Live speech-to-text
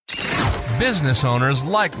Business owners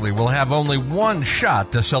likely will have only one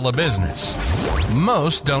shot to sell a business.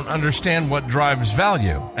 Most don't understand what drives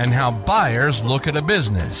value and how buyers look at a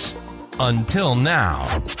business. Until now.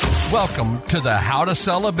 Welcome to the How to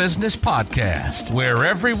Sell a Business podcast, where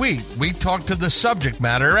every week we talk to the subject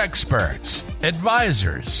matter experts,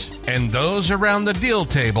 advisors, and those around the deal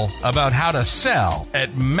table about how to sell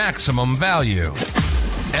at maximum value.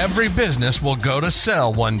 Every business will go to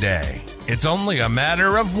sell one day. It's only a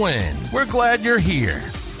matter of when. We're glad you're here.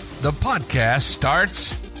 The podcast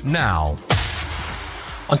starts now.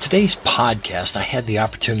 On today's podcast, I had the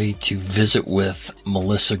opportunity to visit with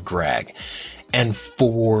Melissa Gregg. And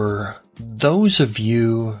for those of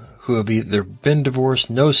you who have either been divorced,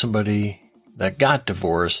 know somebody that got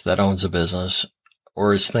divorced that owns a business,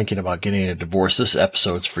 or is thinking about getting a divorce, this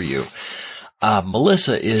episode's for you.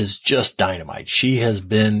 Melissa is just dynamite. She has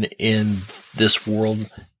been in this world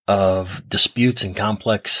of disputes and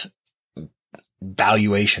complex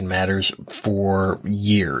valuation matters for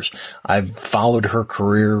years. I've followed her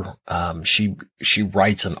career. She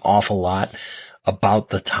writes an awful lot about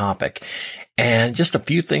the topic. And just a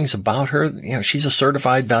few things about her. You know, she's a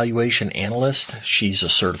certified valuation analyst. She's a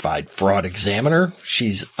certified fraud examiner.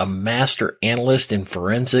 She's a master analyst in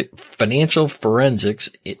financial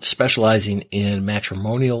forensics, specializing in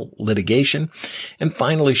matrimonial litigation. And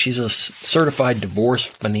finally, she's a certified divorce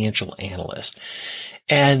financial analyst.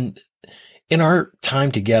 And in our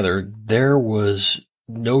time together, there was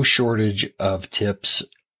no shortage of tips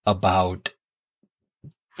about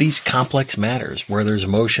these complex matters where there's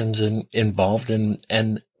emotions involved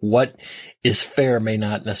and what is fair may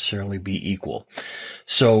not necessarily be equal.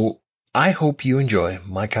 So I hope you enjoy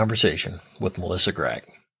my conversation with Melissa Gregg.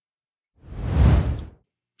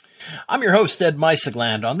 I'm your host, Ed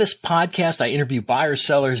Meisegland. On this podcast, I interview buyers,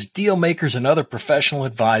 sellers, deal makers, and other professional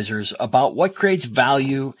advisors about what creates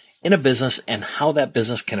value in a business and how that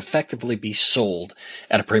business can effectively be sold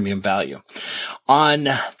at a premium value. On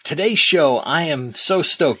today's show, I am so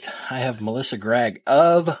stoked. I have Melissa Gregg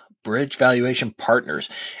of Bridge Valuation Partners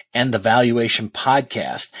and the Valuation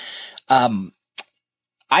Podcast. I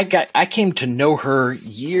came to know her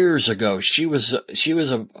years ago. She's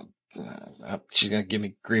going to give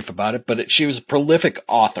me grief about it, but she was a prolific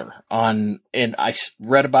author and I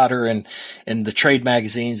read about her in the trade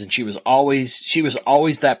magazines, and she was always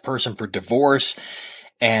that person for divorce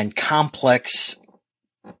and complex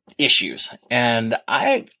issues. And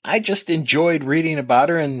I just enjoyed reading about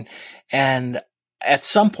her, and at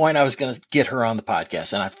some point I was going to get her on the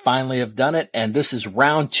podcast, and I finally have done it. And this is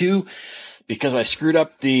round 2 because I screwed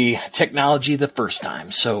up the technology the first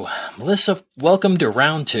time. So Melissa, welcome to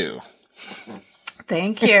round 2.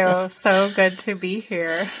 Thank you. So good to be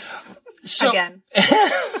here again.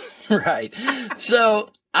 Right.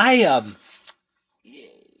 So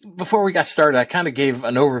before we got started, I kind of gave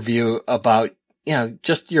an overview about,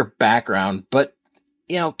 just your background, but,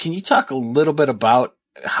 can you talk a little bit about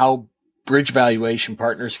how Bridge Valuation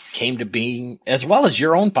Partners came to being, as well as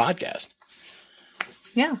your own podcast?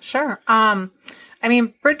 Yeah, sure.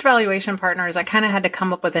 Bridge Valuation Partners, I kind of had to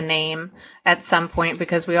come up with a name at some point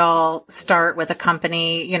because we all start with a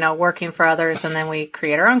company, working for others, and then we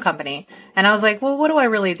create our own company. And I was like, well, what do I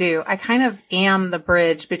really do? I kind of am the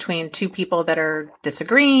bridge between two people that are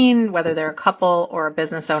disagreeing, whether they're a couple or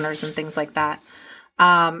business owners and things like that.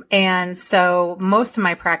 And so most of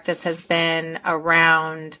my practice has been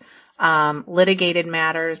around litigated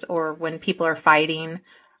matters or when people are fighting.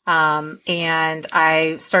 And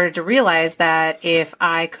I started to realize that if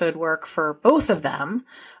I could work for both of them,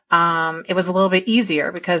 it was a little bit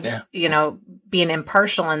easier because, being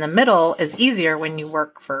impartial in the middle is easier when you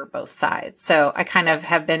work for both sides. So I kind of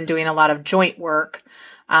have been doing a lot of joint work,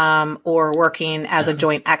 or working as a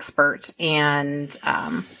joint expert and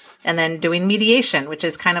then doing mediation, which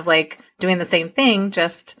is kind of like doing the same thing,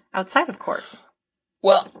 just outside of court.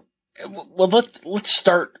 Well, let's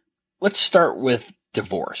start with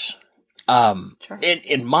divorce. Sure.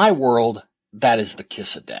 In my world, that is the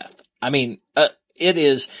kiss of death. It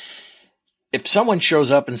is, if someone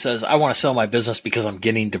shows up and says, I want to sell my business because I'm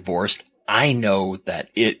getting divorced, I know that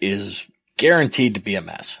it is guaranteed to be a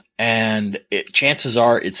mess. And chances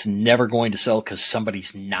are it's never going to sell because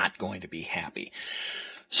somebody's not going to be happy.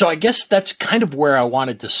 So I guess that's kind of where I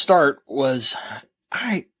wanted to start was,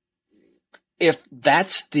 if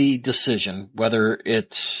that's the decision, whether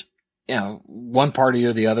it's, one party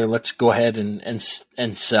or the other, let's go ahead and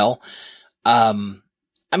sell. How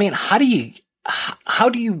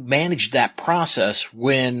do you manage that process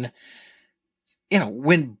when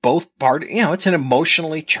both parties, it's an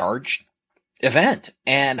emotionally charged event,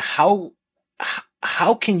 and how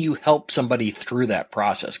how can you help somebody through that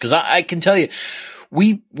process? Because I can tell you,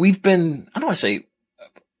 we've been, I don't want to say,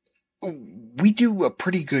 we do a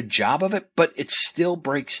pretty good job of it, but it still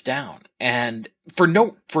breaks down. And for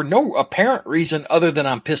no apparent reason other than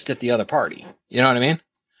I'm pissed at the other party. You know what I mean?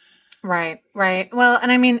 Right, right. Well,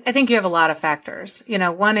 and I mean, I think you have a lot of factors. You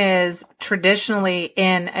know, one is traditionally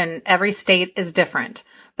and every state is different,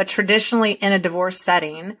 but traditionally in a divorce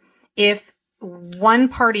setting, if one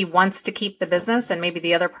party wants to keep the business and maybe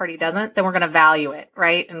the other party doesn't, then we're going to value it,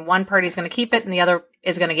 right? And one party is going to keep it and the other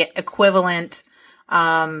is going to get equivalent,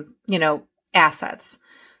 assets.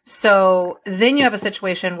 So then you have a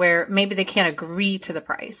situation where maybe they can't agree to the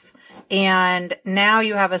price. And now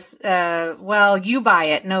you have you buy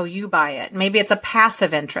it. No, you buy it. Maybe it's a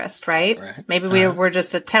passive interest, right? Maybe we're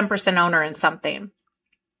just a 10% owner in something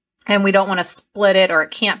and we don't want to split it or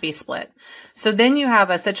it can't be split. So then you have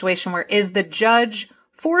a situation where is the judge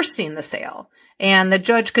forcing the sale? And the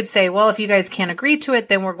judge could say, well, if you guys can't agree to it,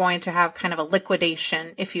 then we're going to have kind of a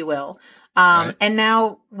liquidation, if you will. And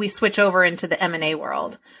now we switch over into the M&A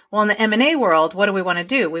world. Well, in the M&A world, what do we want to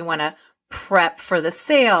do? We want to prep for the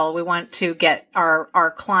sale. We want to get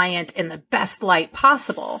our client in the best light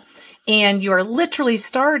possible. And you're literally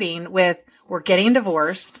starting with, we're getting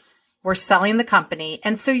divorced. We're selling the company.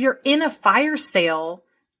 And so you're in a fire sale,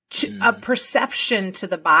 a perception to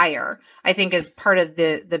the buyer, I think is part of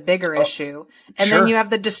the bigger issue. And then you have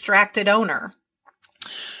the distracted owner.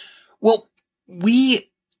 Well,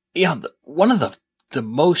 one of the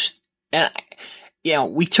most,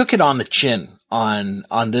 we took it on the chin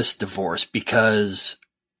on this divorce because,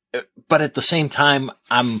 but at the same time,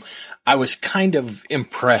 I was kind of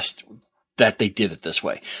impressed that they did it this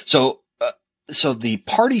way. So the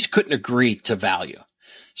parties couldn't agree to value.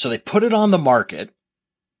 So they put it on the market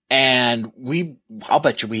and I'll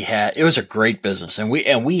bet you it was a great business and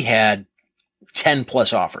we had 10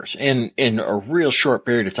 plus offers in a real short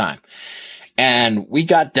period of time. And we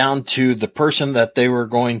got down to the person that they were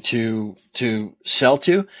going to sell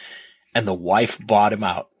to, and the wife bought him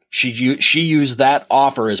out. She used that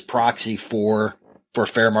offer as proxy for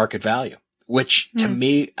fair market value, which to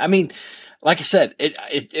me, I mean, like I said,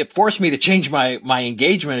 it forced me to change my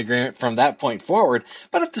engagement agreement from that point forward.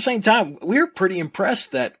 But at the same time, we were pretty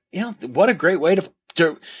impressed that, what a great way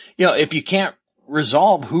to, if you can't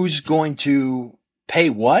resolve who's going to pay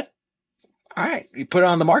what, all right, you put it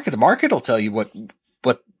on the market. The market will tell you what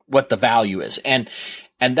the value is. And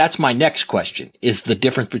that's my next question is the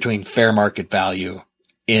difference between fair market value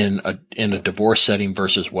in a divorce setting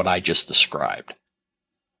versus what I just described.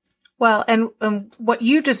 Well, and what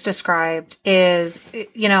you just described is,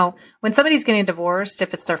 when somebody's getting divorced,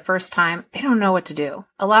 if it's their first time, they don't know what to do.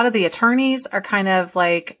 A lot of the attorneys are kind of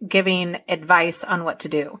like giving advice on what to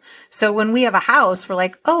do. So when we have a house, we're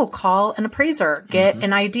like, oh, call an appraiser, get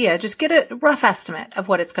an idea, just get a rough estimate of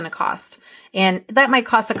what it's going to cost. And that might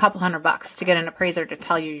cost a couple $100 to get an appraiser to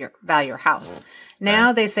tell you value your house.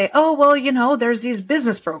 Now they say, oh, well, there's these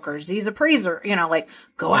business brokers, these appraiser,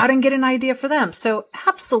 go out and get an idea for them. So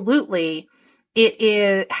absolutely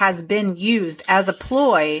it has been used as a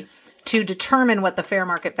ploy to determine what the fair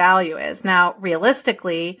market value is. Now,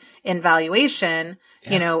 realistically, in valuation,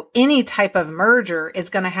 any type of merger is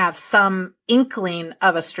going to have some inkling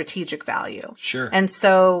of a strategic value. Sure. And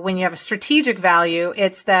so when you have a strategic value,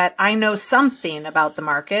 it's that I know something about the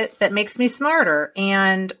market that makes me smarter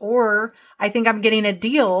or I think I'm getting a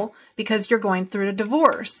deal because you're going through a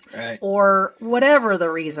divorce or whatever the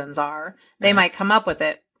reasons are. They might come up with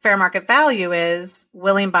it. Fair market value is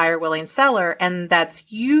willing buyer, willing seller. And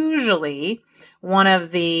that's usually one of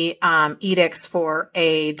the edicts for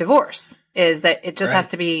a divorce is that it just has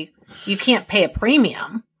to be, you can't pay a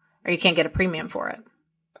premium or you can't get a premium for it.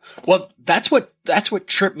 Well, that's what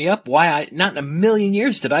tripped me up. Why not in a million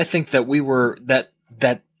years did I think that we were that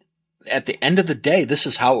at the end of the day, this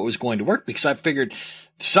is how it was going to work because I figured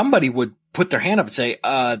somebody would put their hand up and say,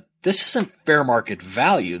 this isn't fair market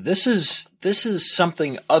value. This is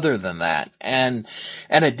something other than that. And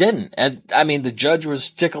it didn't. And I mean, the judge was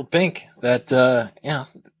tickled pink that,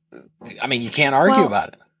 you can't argue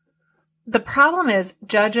about it. The problem is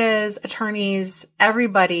judges, attorneys,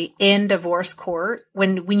 everybody in divorce court,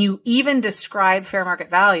 when you even describe fair market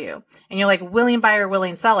value and you're like willing buyer,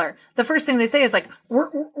 willing seller, the first thing they say is like,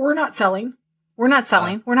 we're not selling. We're not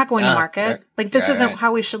selling. We're not going to market. Like this isn't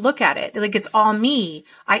how we should look at it. Like it's all me.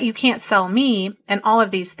 You can't sell me and all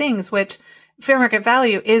of these things, which fair market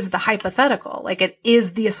value is the hypothetical. Like it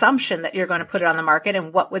is the assumption that you're going to put it on the market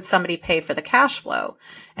and what would somebody pay for the cash flow.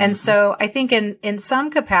 And so I think in some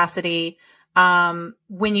capacity,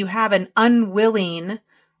 when you have an unwilling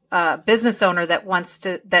business owner that wants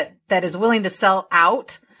to, that is willing to sell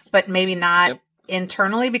out, but maybe not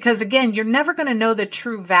internally, because again, you're never going to know the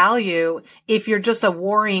true value if you're just a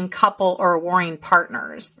warring couple or warring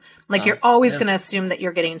partners. Like you're always going to assume that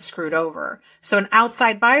you're getting screwed over. So an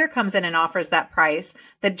outside buyer comes in and offers that price.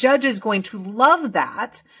 The judge is going to love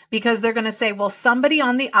that because they're going to say, well, somebody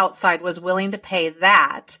on the outside was willing to pay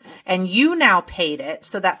that and you now paid it.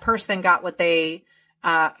 So that person got what they,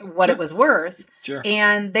 what it was worth. Sure.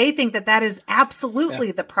 And they think that that is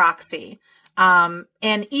absolutely the proxy.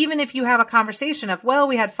 And even if you have a conversation of, well,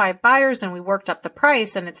 we had 5 buyers and we worked up the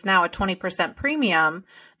price and it's now a 20% premium,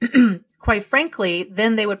 quite frankly,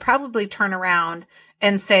 then they would probably turn around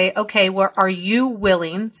and say, okay, well, are you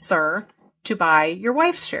willing, sir, to buy your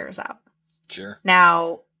wife's shares out? Sure.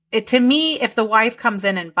 Now, to me, if the wife comes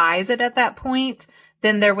in and buys it at that point,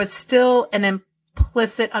 then there was still an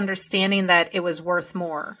implicit understanding that it was worth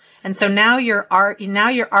more. And so now you're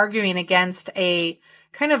arguing against a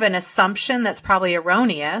kind of an assumption that's probably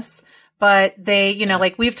erroneous, but they,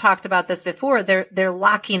 like we've talked about this before, they're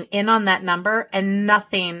locking in on that number and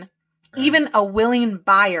nothing, even a willing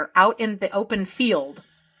buyer out in the open field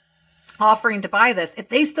offering to buy this, if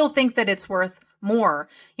they still think that it's worth more,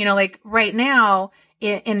 like right now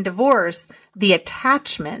in divorce, the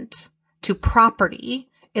attachment to property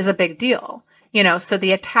is a big deal. So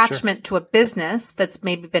the attachment to a business that's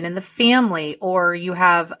maybe been in the family, or you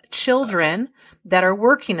have children that are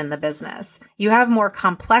working in the business, you have more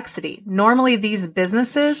complexity. Normally these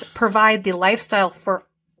businesses provide the lifestyle for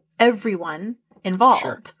everyone involved.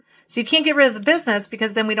 Sure. So you can't get rid of the business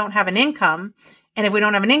because then we don't have an income. And if we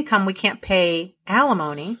don't have an income, we can't pay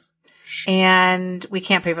alimony and we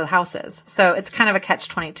can't pay for the houses. So it's kind of a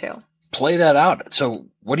catch-22. Play that out. So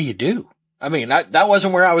what do you do? I mean, that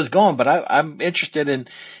wasn't where I was going, but I'm interested in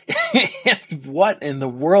what in the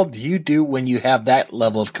world do you do when you have that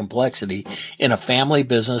level of complexity in a family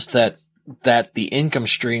business that the income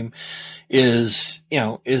stream is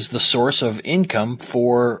the source of income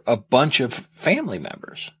for a bunch of family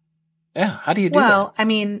members. Yeah. How do you do that? Well, I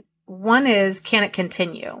mean, one is, can it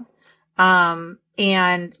continue?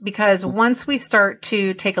 And because once we start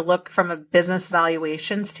to take a look from a business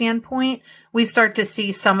valuation standpoint, we start to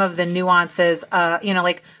see some of the nuances,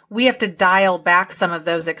 like we have to dial back some of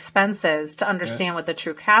those expenses to understand what the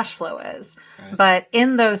true cash flow is. Right. But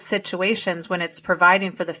in those situations, when it's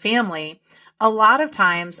providing for the family, a lot of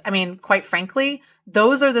times, I mean, quite frankly,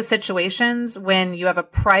 those are the situations when you have a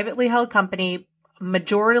privately held company,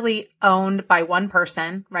 majority owned by one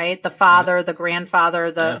person, right? The father, the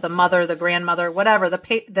grandfather, the mother, the grandmother, whatever,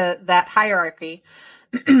 that hierarchy.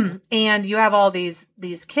 And you have all these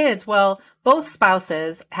kids. Well, both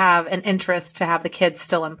spouses have an interest to have the kids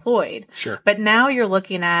still employed. Sure. But now you're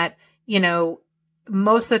looking at,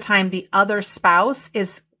 most of the time the other spouse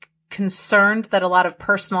is concerned that a lot of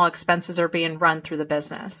personal expenses are being run through the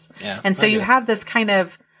business. Yeah. And so you have this kind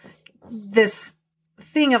of this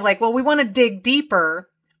thing of like, well, we want to dig deeper.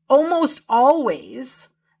 Almost always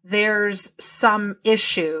there's some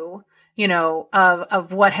issue,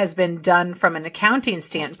 of what has been done from an accounting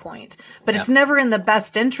standpoint, but it's never in the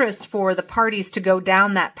best interest for the parties to go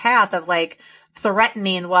down that path of like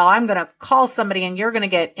threatening, well, I'm going to call somebody and you're going to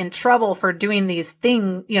get in trouble for doing these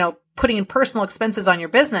things, putting personal expenses on your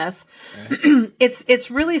business. Right.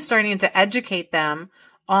 It's really starting to educate them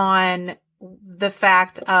on the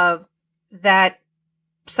fact of that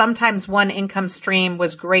sometimes one income stream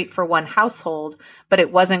was great for one household, but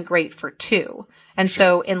it wasn't great for two. And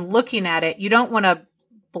so in looking at it, you don't want to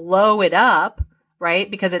blow it up,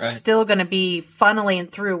 right? Because it's still going to be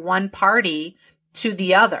funneling through one party to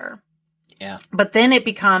the other. Yeah. But then it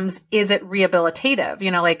becomes, is it rehabilitative?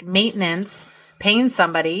 Like maintenance, paying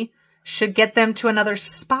somebody should get them to another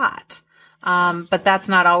spot. But that's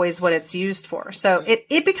not always what it's used for. So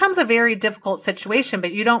it becomes a very difficult situation,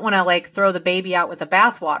 but you don't want to like throw the baby out with the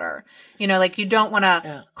bathwater. Like you don't want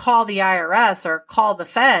to call the IRS or call the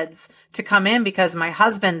feds to come in because my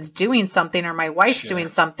husband's doing something or my wife's doing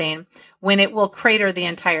something when it will crater the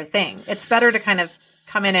entire thing. It's better to kind of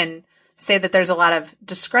come in and say that there's a lot of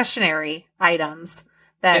discretionary items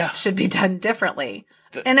that should be done differently.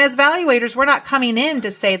 And as valuators, we're not coming in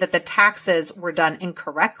to say that the taxes were done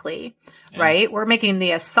incorrectly. Right? We're making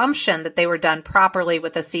the assumption that they were done properly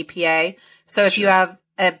with a CPA. So if you have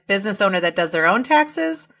a business owner that does their own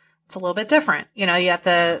taxes, it's a little bit different. You have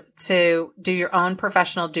to do your own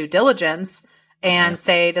professional due diligence and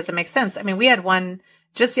say, does it make sense? I mean, we had one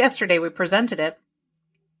just yesterday, we presented it.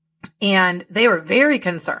 And they were very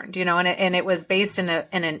concerned, and it was based in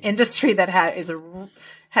an industry that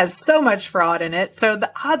has so much fraud in it. So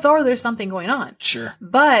the odds are there's something going on. Sure.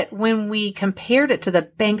 But when we compared it to the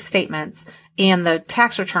bank statements and the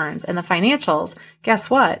tax returns and the financials, guess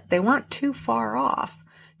what? They weren't too far off,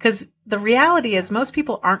 because the reality is most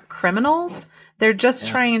people aren't criminals. They're just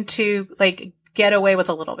trying to get away with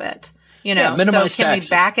a little bit, minimize so can taxes.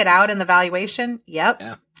 we back it out in the valuation? Yep.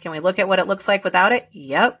 Yeah. Can we look at what it looks like without it?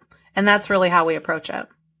 Yep. And that's really how we approach it.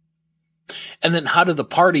 And then how do the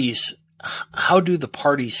parties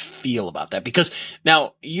feel about that? Because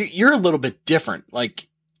now you're a little bit different,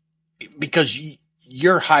 because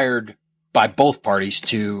you're hired by both parties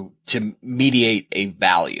to mediate a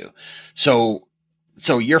value. So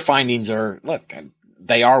your findings are, look,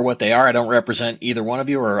 they are what they are. I don't represent either one of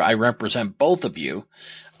you, or I represent both of you.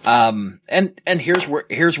 And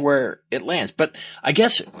here's where it lands. But I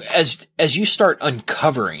guess as you start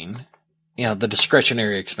uncovering, the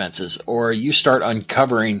discretionary expenses, or you start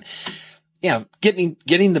uncovering,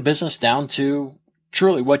 getting the business down to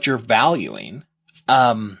truly what you're valuing.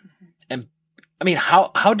 And I mean,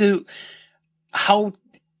 how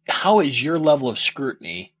is your level of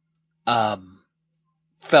scrutiny,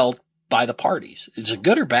 felt by the parties? Is it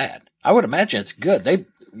good or bad? I would imagine it's good.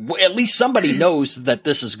 At least somebody knows that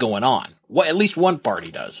this is going on. Well, at least one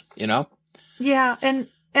party does, Yeah. And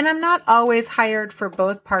I'm not always hired for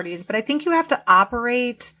both parties, but I think you have to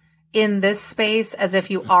operate in this space as if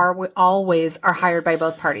you always are hired by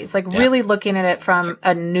both parties, really looking at it from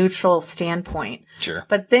a neutral standpoint. Sure.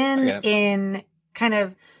 But then in kind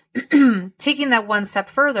of taking that one step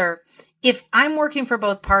further, if I'm working for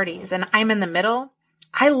both parties and I'm in the middle,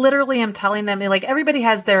 I literally am telling them, everybody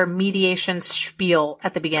has their mediation spiel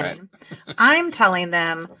at the beginning. Right. I'm telling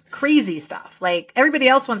them crazy stuff. Everybody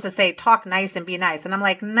else wants to say, talk nice and be nice. And I'm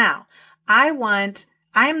like, no,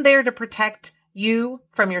 I'm there to protect you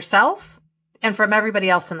from yourself and from everybody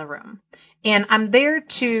else in the room. And I'm there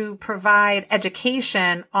to provide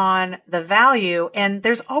education on the value. And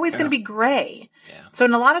there's always going to be gray. Yeah. So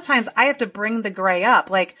in a lot of times I have to bring the gray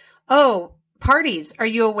up. Oh, parties, are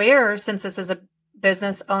you aware, since this is a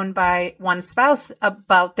business owned by one spouse,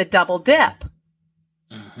 about the double dip?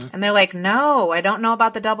 Mm-hmm. And they're like, no, I don't know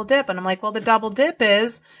about the double dip. And I'm like, well, the double dip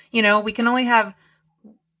is, we can only have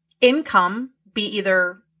income be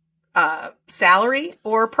either salary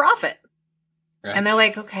or profit. Right. And they're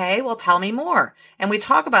like, okay, well, tell me more. And we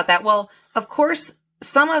talk about that. Well, of course,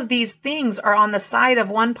 some of these things are on the side of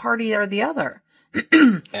one party or the other.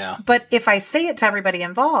 Yeah. But if I say it to everybody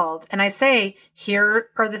involved and I say, here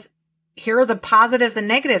are the positives and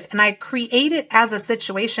negatives, and I create it as a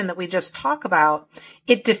situation that we just talk about,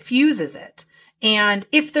 it diffuses it. And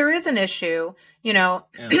if there is an issue,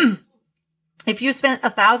 if you spent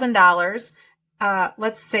 $1,000,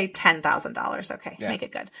 let's say $10,000. Okay. Yeah. Make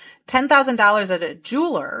it good. $10,000 at a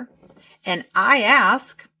jeweler. And I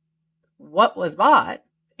ask what was bought,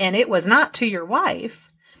 and it was not to your wife.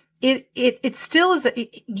 It still is,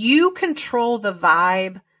 you control the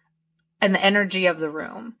vibe and the energy of the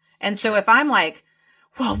room. And so if I'm like,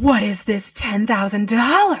 well, what is this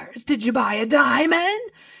 $10,000? Did you buy a diamond?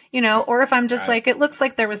 Or if I'm just right. It looks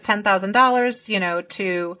like there was $10,000,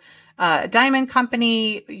 to a diamond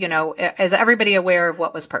company, is everybody aware of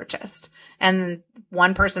what was purchased? And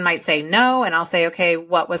one person might say no. And I'll say, okay,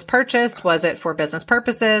 what was purchased? Was it for business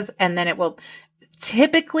purposes? And then it will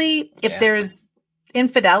typically, if there's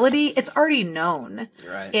infidelity, it's already known.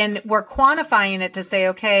 Right. And we're quantifying it to say,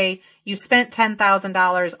 okay, you spent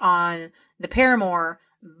 $10,000 on the Paramour,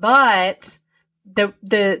 but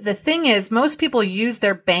the thing is, most people use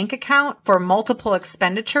their bank account for multiple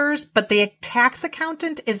expenditures, but the tax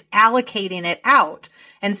accountant is allocating it out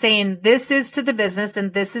and saying, this is to the business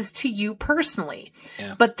and this is to you personally.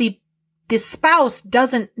 Yeah. But the spouse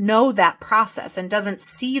doesn't know that process and doesn't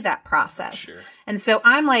see that process. Sure. And so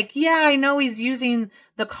I'm like, yeah, I know he's using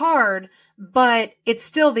the card, but it's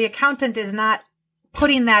still, the accountant is not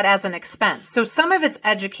putting that as an expense. So some of it's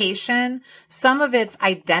education, some of it's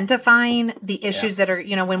identifying the issues that are,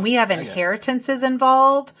 when we have inheritances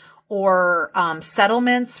involved or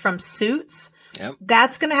settlements from suits,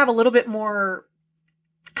 that's going to have a little bit more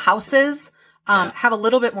houses, have a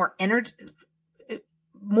little bit more energy.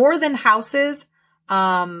 More than houses,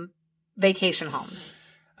 vacation homes.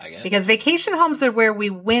 Because vacation homes are where we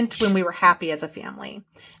went when we were happy as a family.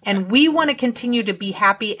 And we want to continue to be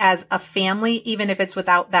happy as a family, even if it's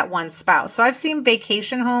without that one spouse. So I've seen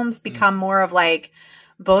vacation homes become more of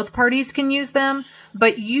both parties can use them,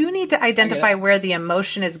 but you need to identify where the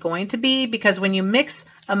emotion is going to be, because when you mix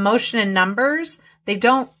emotion and numbers, they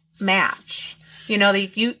don't match. You know,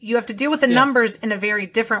 you have to deal with the numbers in a very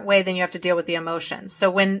different way than you have to deal with the emotions. So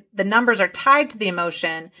when the numbers are tied to the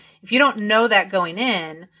emotion, if you don't know that going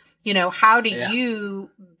in, you know, how do you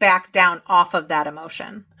back down off of that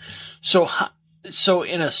emotion? So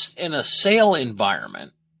in a sale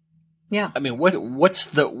environment, I mean, what's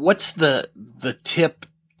the tip,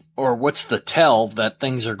 or what's the tell that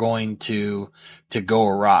things are going to go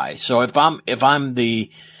awry? So if I'm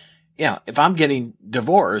getting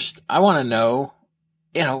divorced, I want to know,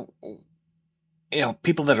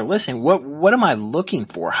 people that are listening, what am I looking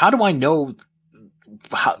for? How do I know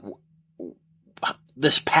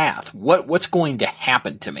this path? What's going to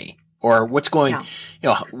happen to me? Or what's going,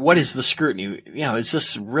 what is the scrutiny? Is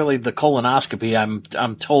this really the colonoscopy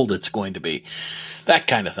I'm told it's going to be? That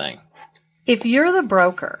kind of thing. If you're the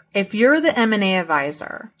broker, if you're the M&A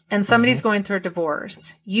advisor, and somebody's going through a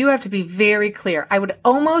divorce, you have to be very clear. I would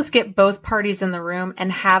almost get both parties in the room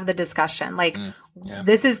and have the discussion. Like,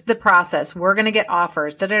 this is the process. We're going to get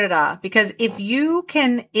offers, Because if you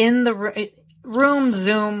can, in the room,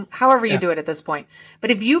 Zoom, however you do it at this point, but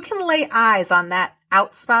if you can lay eyes on that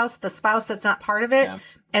out spouse, the spouse that's not part of it,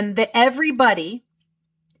 and that everybody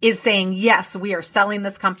is saying, yes, we are selling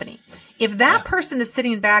this company. If that person is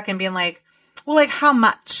sitting back and being like, well, like, how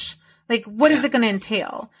much? Like, what is it going to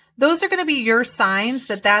entail? Those are going to be your signs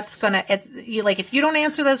that's going to, like, if you don't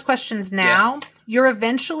answer those questions now, you're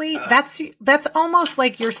eventually, that's almost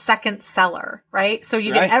like your second seller, right? So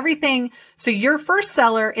you get everything. So your first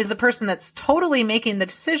seller is the person that's totally making the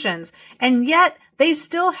decisions, and yet they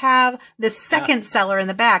still have the second seller in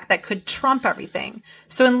the back that could trump everything.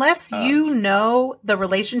 So unless you know the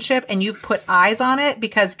relationship and you've put eyes on it,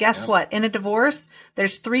 because guess what? In a divorce,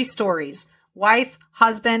 there's 3 stories. Wife,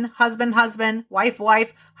 husband, husband, husband, wife,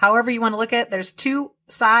 wife, however you want to look at it. There's 2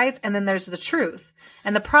 sides, and then there's the truth.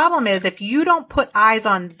 And the problem is, if you don't put eyes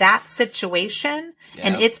on that situation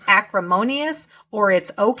and it's acrimonious, or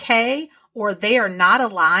it's okay, or they are not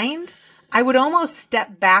aligned, I would almost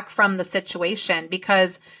step back from the situation,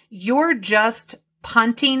 because you're just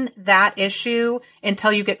punting that issue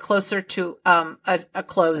until you get closer to a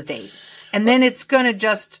close date. And then it's going to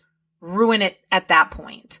just ruin it at that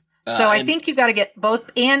point. So I think you got to get both,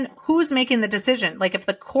 and who's making the decision. Like, if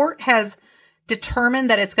the court has determined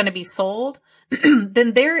that it's going to be sold,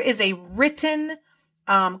 then there is a written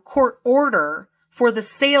court order for the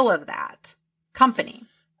sale of that company.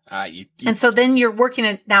 And so then you're working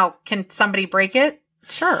it. Now, can somebody break it?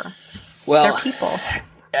 Sure. Well, they're people.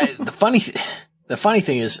 The funny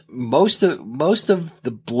thing is, most of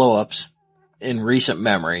the blowups in recent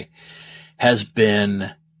memory has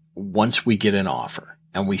been once we get an offer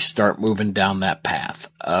and we start moving down that path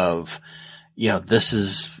of, this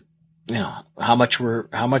is, how much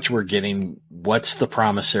we're getting, what's the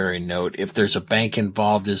promissory note, if there's a bank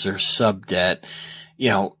involved, is there sub debt,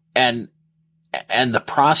 and the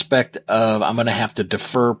prospect of, I'm going to have to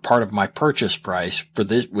defer part of my purchase price for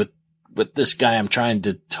this with this guy I'm trying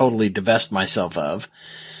to totally divest myself of,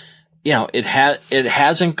 it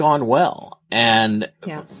hasn't gone well. And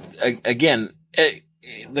again,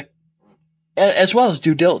 as well as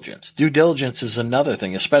due diligence. Due diligence is another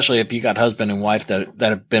thing, especially if you got husband and wife that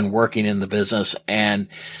have been working in the business, and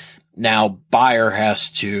now buyer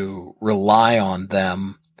has to rely on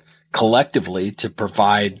them collectively to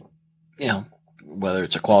provide, whether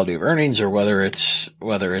it's a quality of earnings or whether it's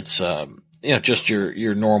just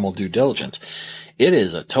your normal due diligence. It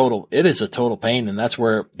is a total pain, and that's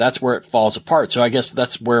where it falls apart. So I guess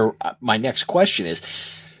that's where my next question is,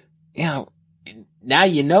 now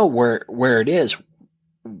where it is.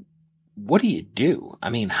 What do you do?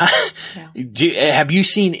 I mean, have you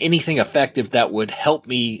seen anything effective that would help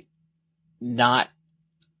me not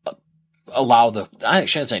allow I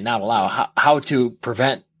shouldn't say not allow, how to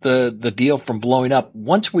prevent the deal from blowing up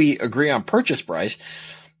once we agree on purchase price?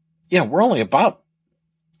 We're only about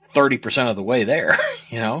 30% of the way there,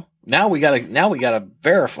 Now we gotta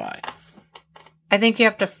verify. I think you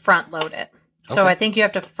have to front load it. So I think you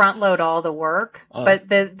have to front load all the work. But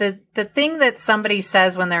the thing that somebody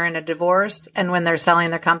says when they're in a divorce and when they're selling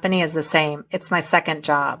their company is the same. It's my second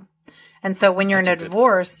job. And so when you're in a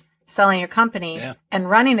divorce, selling your company and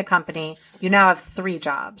running a company, you now have 3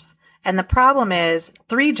 jobs. And the problem is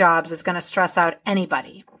 3 jobs is going to stress out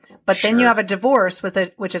anybody. But then you have a divorce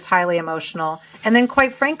which is highly emotional. And then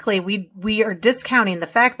quite frankly, we are discounting the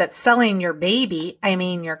fact that selling your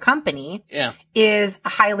your company is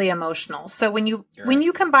highly emotional. So when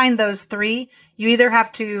you combine those 3, you either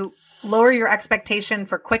have to lower your expectation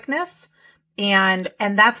for quickness, and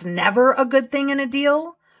that's never a good thing in a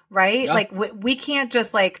deal, right? Yeah. Like we can't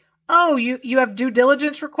just like, oh, you have due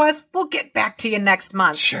diligence requests. We'll get back to you next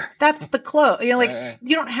month. Sure. That's the close. Right.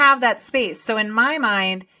 You don't have that space. So in my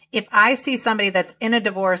mind, if I see somebody that's in a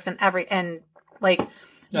divorce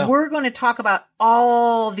we're going to talk about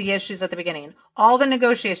all the issues at the beginning, all the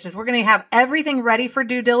negotiations. We're going to have everything ready for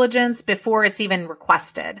due diligence before it's even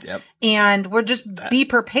requested. Yep. And we'll just be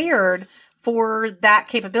prepared for that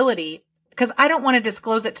capability. Because I don't want to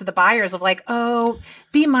disclose it to the buyers of will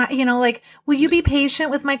you be patient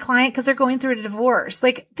with my client because they're going through a divorce?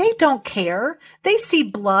 They don't care. They see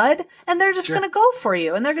blood and they're just going to go for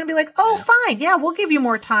you. And they're going to be like, oh, fine. Yeah, we'll give you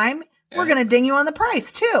more time. Yeah. We're going to ding you on the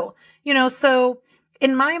price too. So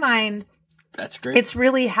in my mind, that's great. It's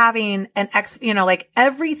really having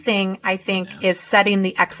everything I think is setting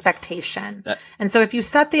the expectation. And so if you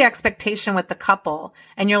set the expectation with the couple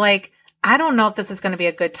and you're like, I don't know if this is going to be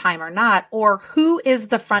a good time or not, or who is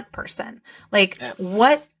the front person?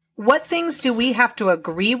 What things do we have to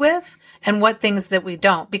agree with and what things that we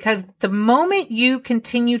don't? Because the moment you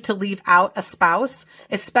continue to leave out a spouse,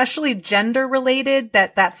 especially gender related,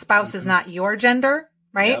 that spouse is not your gender,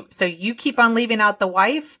 right? Yep. So you keep on leaving out the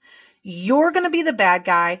wife, you're going to be the bad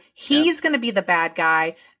guy. He's going to be the bad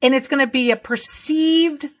guy. And it's going to be a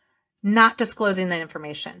perceived not disclosing the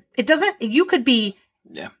information. You could be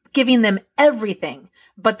giving them everything,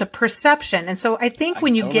 but the perception. And so I think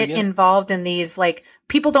when you get involved in these,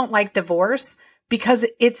 people don't like divorce because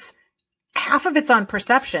half of it's on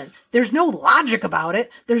perception. There's no logic about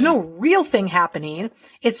it. There's no real thing happening.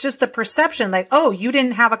 It's just the perception oh, you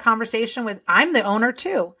didn't have a conversation with, I'm the owner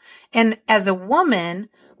too. And as a woman,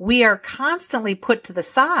 we are constantly put to the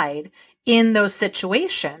side in those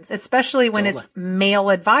situations, especially when it's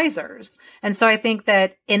male advisors. And so I think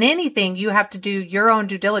that in anything, you have to do your own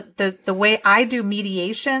due diligence. The way I do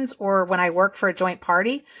mediations or when I work for a joint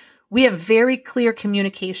party, we have very clear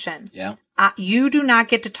communication. Yeah. You do not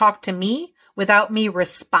get to talk to me without me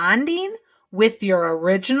responding with your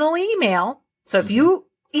original email. So if you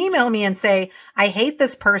email me and say, I hate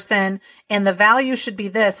this person and the value should be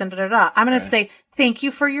this and I'm going to say, thank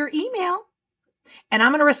you for your email. And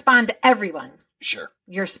I'm going to respond to everyone. Sure.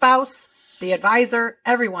 Your spouse, the advisor,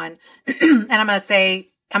 everyone. And I'm going to say,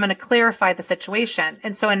 I'm going to clarify the situation.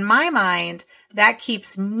 And so in my mind, that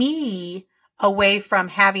keeps me away from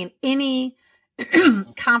having any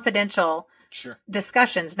confidential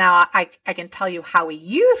discussions. Now, I can tell you how we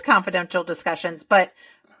use confidential discussions, but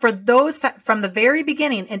for those from the very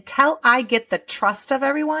beginning, until I get the trust of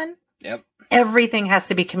everyone, everything has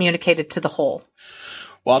to be communicated to the whole.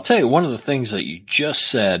 Well, I'll tell you, one of the things that you just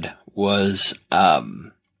said was, I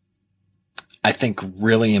think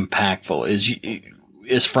really impactful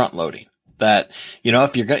is front loading. That,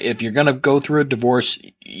 if you're going to go through a divorce,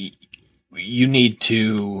 you need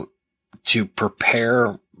to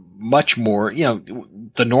prepare much more.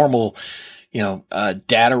 The normal,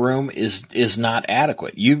 data room is not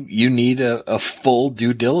adequate. You need a full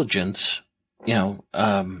due diligence,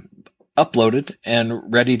 uploaded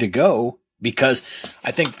and ready to go. Because I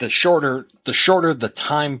think the shorter the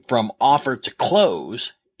time from offer to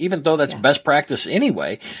close, even though that's best practice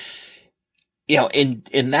anyway,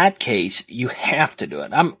 in that case, you have to do it.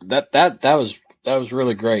 That was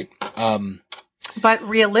really great. But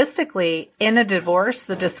realistically, in a divorce,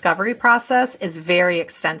 the discovery process is very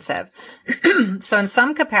extensive. So in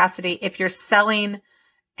some capacity, if you're selling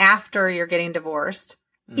after you're getting divorced,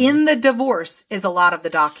 in the divorce is a lot of the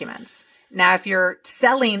documents. Now, if you're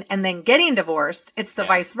selling and then getting divorced, it's the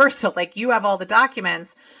vice versa. You have all the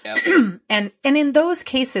documents. Yep. And in those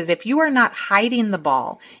cases, if you are not hiding the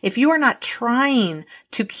ball, if you are not trying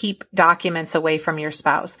to keep documents away from your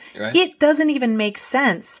spouse, it doesn't even make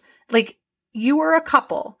sense. You are a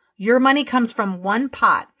couple, your money comes from one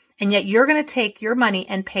pot, and yet you're going to take your money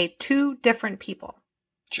and pay two different people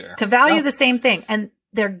to value the same thing. And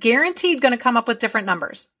they're guaranteed going to come up with different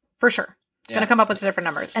numbers for sure. Going to come up with different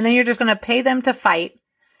numbers. And then you're just going to pay them to fight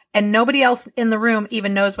and nobody else in the room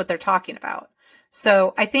even knows what they're talking about.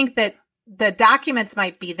 So I think that the documents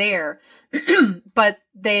might be there, but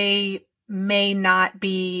they may not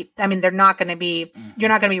be, they're not going to be, you're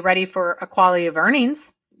not going to be ready for equality of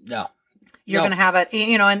earnings. No. You're going to have it,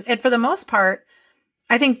 and for the most part,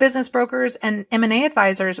 I think business brokers and M&A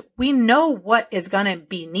advisors, we know what is going to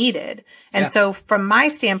be needed. And so from my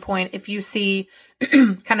standpoint, if you see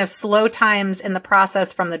kind of slow times in the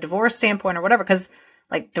process from the divorce standpoint or whatever, because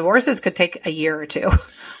divorces could take a year or two.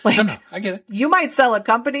 No, I get it. You might sell a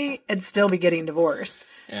company and still be getting divorced.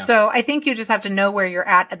 Yeah. So I think you just have to know where you're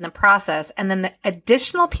at in the process. And then the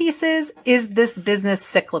additional pieces, is this business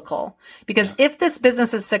cyclical? Because if this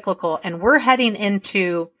business is cyclical and we're heading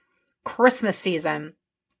into Christmas season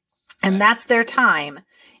and that's their time,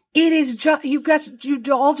 it is just, you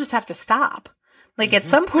all just have to stop. Like at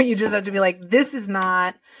some point you just have to be like, this is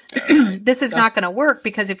not, this is not going to work,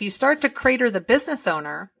 because if you start to crater the business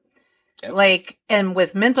owner, like, and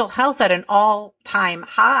with mental health at an all-time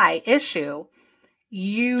high issue,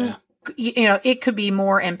 you know, it could be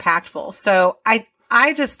more impactful. So I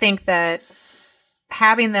just think that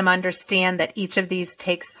having them understand that each of these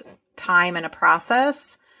takes time and a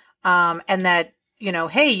process, and that, you know,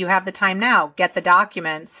 hey, you have the time now, get the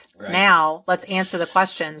documents now, let's answer the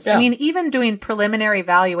questions. I mean, even doing preliminary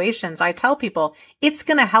valuations, I tell people it's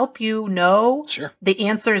going to help you know the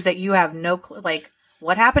answers that you have no clue, like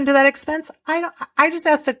what happened to that expense? I just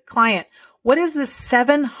asked a client, what is the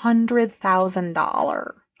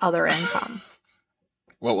 $700,000 other income?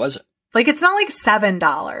 What was it? Like, it's not like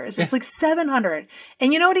 $7. It's like 700.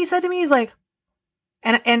 And you know what he said to me? He's like,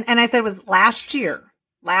 and I said it was last year.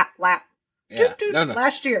 Last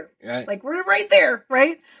year. Right. Like, we're right there,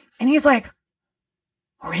 right? And he's like,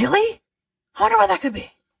 really? I wonder what that could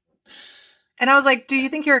be. And I was like, do you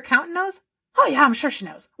think your accountant knows? Oh yeah, I'm sure she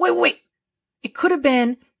knows. Wait. It could have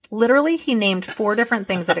been, literally, he named 4 different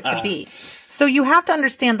things that it could be. So you have to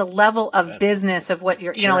understand the level of business of what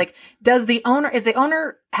you're, you know, like, is the owner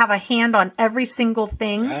have a hand on every single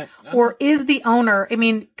thing? Right. No. Or is the owner, I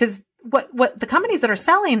mean, because what the companies that are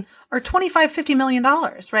selling are $25-50 million,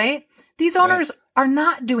 right? These owners are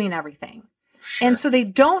not doing everything. Sure. And so they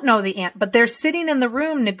don't know but they're sitting in the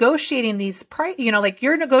room negotiating these you know, like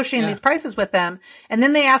you're negotiating these prices with them. And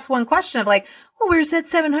then they ask one question of like, oh, where's that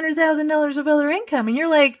 $700,000 of other income? And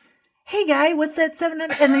you're like, hey guy, what's that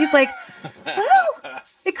 700? And he's like, well,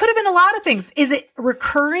 it could have been a lot of things. Is it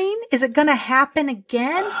recurring? Is it going to happen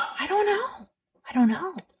again? I don't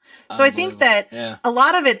know. So I think that a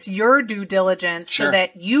lot of it's your due diligence so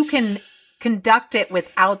that you can conduct it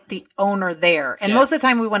without the owner there. And most of the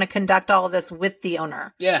time we want to conduct all of this with the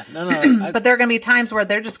owner. Yeah, no. But there are going to be times where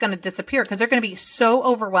they're just going to disappear because they're going to be so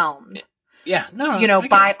overwhelmed. Yeah, no. You know,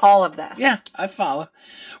 by all of this. Yeah, I follow.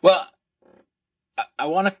 Well, I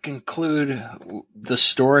want to conclude the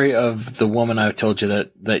story of the woman I told you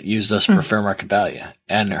that used us for fair market value,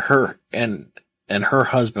 and her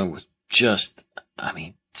husband was just, I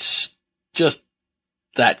mean, just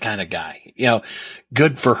that kind of guy, you know,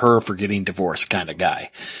 good for her for getting divorced kind of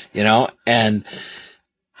guy, you know, and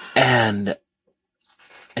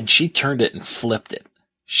she turned it and flipped it.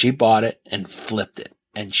 She bought it and flipped it.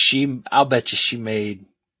 And I'll bet you she made,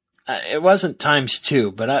 it wasn't times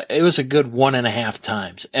 2, but it was a good 1.5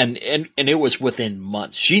 times. And it was within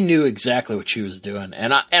months. She knew exactly what she was doing.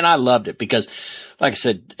 And I loved it because, like I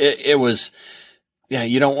said, it was, you know,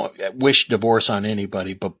 you don't wish divorce on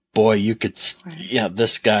anybody, but boy, you could,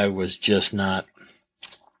 this guy was just not,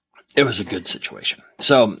 it was a good situation.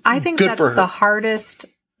 So I think that's the hardest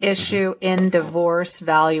issue in divorce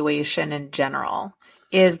valuation in general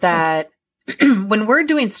is that when we're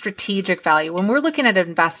doing strategic value, when we're looking at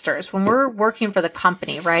investors, when we're working for the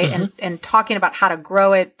company, right? And talking about how to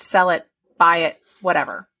grow it, sell it, buy it,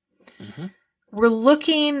 whatever, we're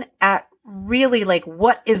looking at really like,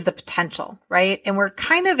 what is the potential, right? And we're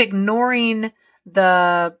kind of ignoring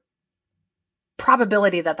the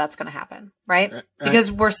probability that that's going to happen, right?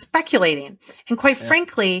 Because we're speculating. And quite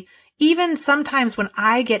frankly, even sometimes when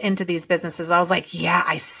I get into these businesses, I was like, yeah,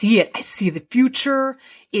 I see it. I see the future.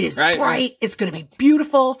 It is bright. It's going to be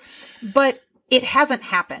beautiful, but it hasn't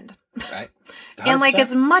happened. And like,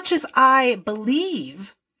 as much as I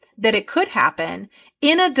believe that it could happen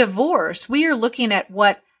in a divorce, we are looking at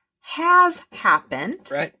what has happened,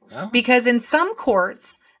 because in some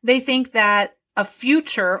courts, they think that a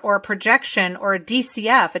future or a projection or a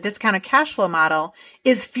DCF, a discounted cash flow model,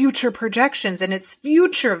 is future projections and it's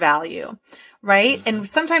future value, right? And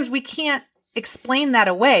sometimes we can't explain that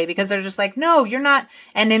away because they're just like, no, you're not.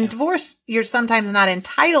 And in divorce, you're sometimes not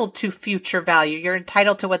entitled to future value. You're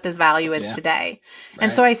entitled to what this value is today.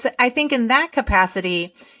 And so I think in that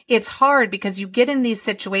capacity, it's hard because you get in these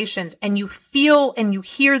situations and you feel and you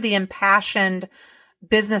hear the impassioned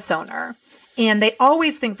business owner, and they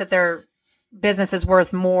always think that their business is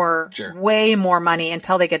worth more, way more money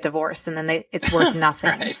until they get divorced, and then it's worth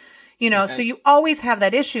nothing. You know, so you always have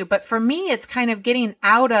that issue. But for me, it's kind of getting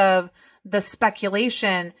out of the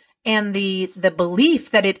speculation and the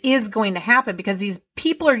belief that it is going to happen, because these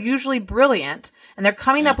people are usually brilliant and they're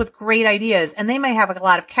coming up with great ideas, and they may have a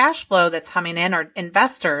lot of cash flow that's coming in, or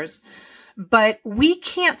investors, but we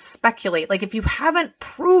can't speculate. Like, if you haven't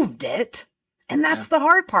proved it, and that's the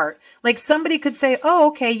hard part. Like, somebody could say, oh,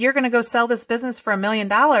 okay, you're going to go sell this business for $1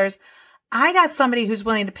 million. I got somebody who's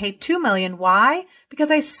willing to pay $2 million. Why?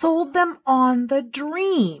 Because I sold them on the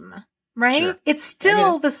dream. right? Sure. It's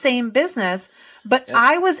still the same business, but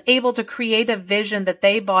I was able to create a vision that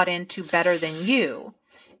they bought into better than you.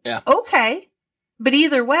 Yeah. Okay. But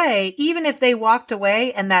either way, even if they walked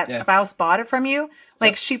away and that spouse bought it from you,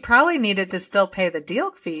 like she probably needed to still pay the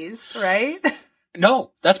deal fees, right?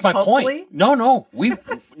 No, that's my Hopefully. point.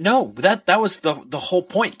 No, that was the whole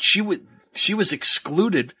point. She was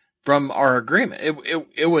excluded from our agreement.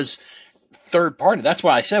 It was third party. That's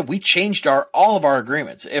why I said we changed all of our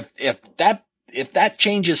agreements. If that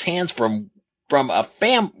changes hands from a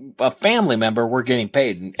family member, we're getting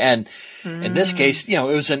paid. And in this case, it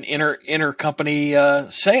was an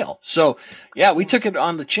intercompany sale. So yeah, we took it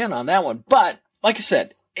on the chin on that one. But like I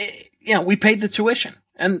said, we paid the tuition,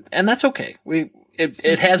 and that's okay.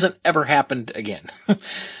 It hasn't ever happened again.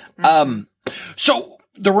 So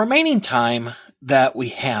the remaining time that we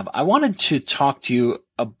have, I wanted to talk to you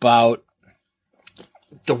about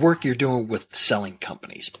the work you're doing with selling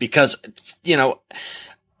companies, because,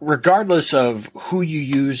 regardless of who you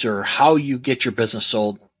use or how you get your business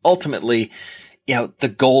sold, ultimately,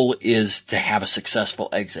 the goal is to have a successful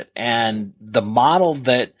exit. And the model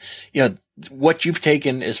that, what you've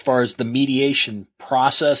taken as far as the mediation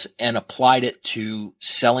process and applied it to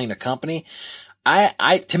selling a company,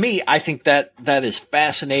 to me, I think that is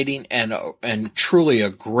fascinating and truly a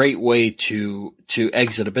great way to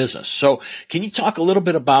exit a business. So can you talk a little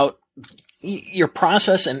bit about your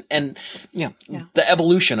process and the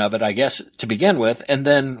evolution of it, I guess, to begin with, and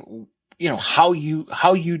then, how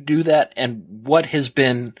you do that and what has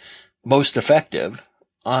been most effective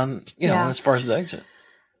on, as far as the exit?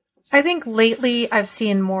 I think lately I've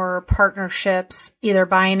seen more partnerships, either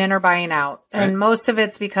buying in or buying out. Right. And most of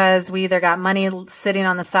it's because we either got money sitting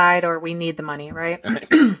on the side or we need the money, right?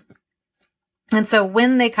 And so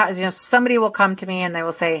when they, somebody will come to me and they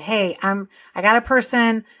will say, hey, I got a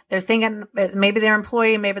person, they're thinking maybe they're an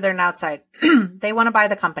employee, maybe they're an outside. They want to buy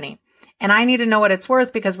the company. And I need to know what it's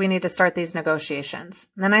worth because we need to start these negotiations.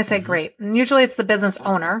 And then I say, great. And usually it's the business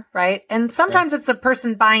owner, right? And sometimes it's the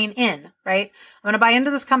person buying in, right? I'm going to buy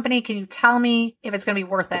into this company. Can you tell me if it's going to be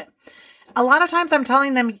worth it? A lot of times I'm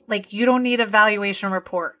telling them, like, you don't need a valuation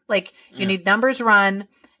report. Like, you need numbers run.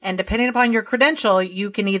 And depending upon your credential,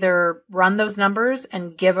 you can either run those numbers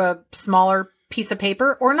and give a smaller piece of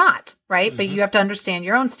paper or not, right? But you have to understand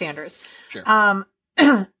your own standards. Sure.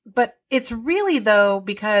 But it's really, though,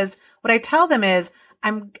 because what I tell them is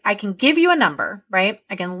I can give you a number, right?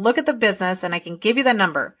 I can look at the business and I can give you the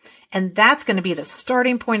number, and that's going to be the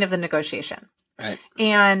starting point of the negotiation. Right.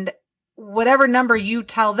 And whatever number you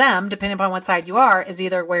tell them, depending upon what side you are, is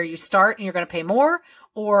either where you start and you're going to pay more,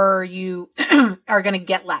 or you are going to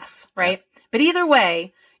get less, right? Yeah. But either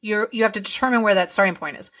way, you have to determine where that starting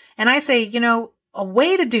point is. And I say, a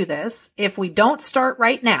way to do this, if we don't start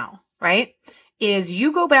right now, right, is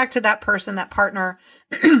you go back to that person, that partner,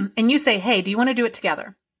 and you say, hey, do you want to do it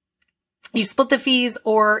together? You split the fees,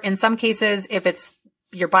 or in some cases, if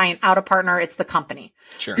you're buying out a partner, it's the company.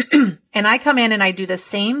 Sure. And I come in and I do the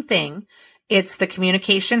same thing. It's the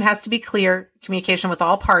communication has to be clear, communication with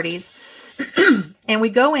all parties. And we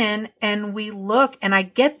go in and we look, and I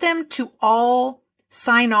get them to all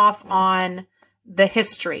sign off on the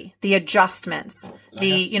history, the adjustments,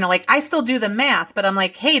 I still do the math, but I'm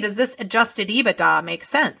like, hey, does this adjusted EBITDA make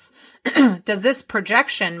sense? Does this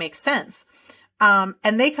projection make sense?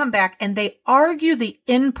 And they come back and they argue the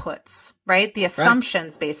inputs, right? The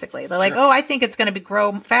assumptions, basically. They're like, I think it's going to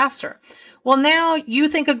grow faster. Well, now you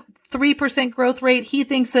think a 3% growth rate. He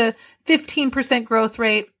thinks a 15% growth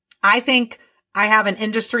rate. I think I have an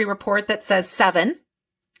industry report that says 7.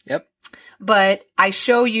 Yep. But I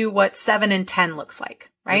show you what 7 and 10 looks like,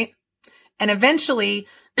 right? Yep. And eventually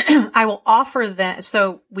I will offer them.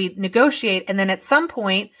 So we negotiate. And then at some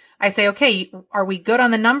point I say, okay, are we good on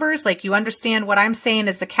the numbers? Like, you understand what I'm saying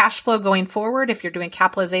is the cash flow going forward if you're doing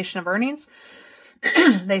capitalization of earnings?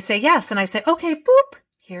 They say yes. And I say, okay, boop,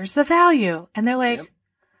 here's the value. And they're like,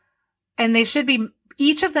 and they should be,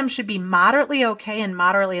 each of them should be moderately okay and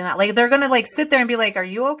moderately not. Like, they're going to sit there and be like, are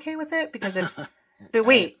you okay with it? Because but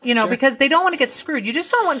wait, because they don't want to get screwed. You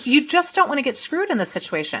just don't want to get screwed in this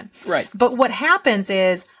situation. Right. But what happens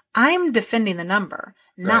is I'm defending the number,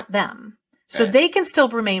 not them. So they can still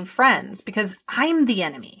remain friends because I'm the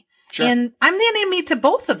enemy. Sure. And I'm the enemy to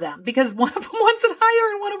both of them because one of them wants it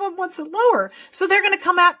higher and one of them wants it lower. So they're going to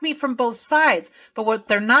come at me from both sides. But what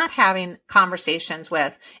they're not having conversations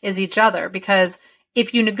with is each other, because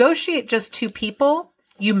if you negotiate just 2 people,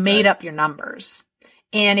 you made up your numbers.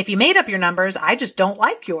 And if you made up your numbers, I just don't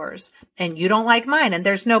like yours and you don't like mine, and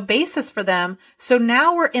there's no basis for them. So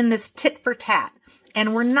now we're in this tit for tat,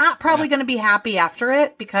 and we're not probably going to be happy after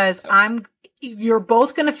it because I'm you're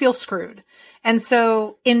both going to feel screwed. And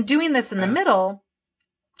so in doing this in the middle,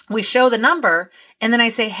 we show the number and then I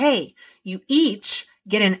say, hey, you each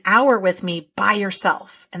get an hour with me by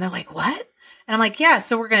yourself. And they're like, what? And I'm like, yeah.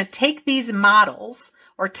 So we're going to take these models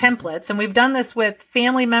or templates. And we've done this with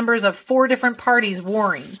family members of 4 different parties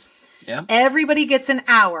warring. Yeah. Everybody gets an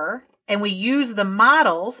hour and we use the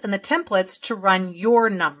models and the templates to run your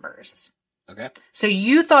numbers. Okay. So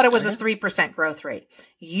you thought it was a 3% growth rate.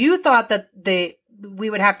 You thought that we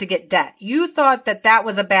would have to get debt. You thought that that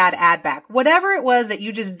was a bad add back. Whatever it was that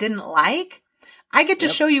you just didn't like, I get to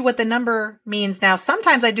show you what the number means. Now,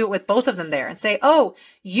 sometimes I do it with both of them there and say, oh,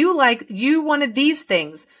 you wanted these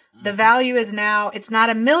things. The value is now, it's not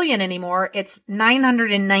 $1 million anymore. It's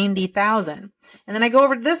 990,000. And then I go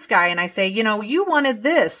over to this guy and I say, you wanted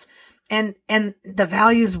this and the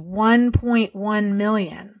value is 1.1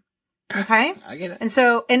 million. Okay. I get it. And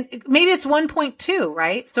so, and maybe it's 1.2,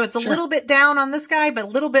 right? So it's a little bit down on this guy, but a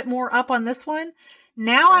little bit more up on this one.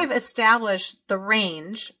 Now I've established the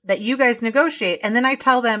range that you guys negotiate. And then I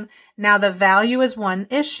tell them, now the value is one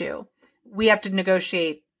issue. We have to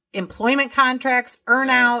negotiate employment contracts,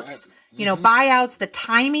 earnouts, buyouts, the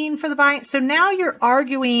timing for the buyout. So now you're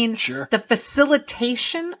arguing the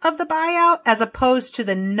facilitation of the buyout as opposed to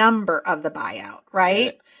the number of the buyout,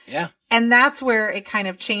 right? Yeah. And that's where it kind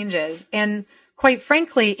of changes. And quite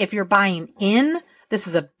frankly, if you're buying in, this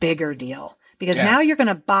is a bigger deal because now you're going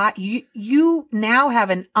to buy, you now have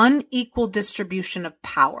an unequal distribution of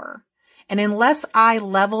power. And unless I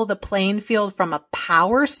level the playing field from a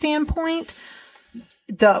power standpoint,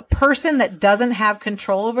 the person that doesn't have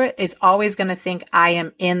control over it is always going to think I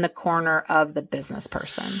am in the corner of the business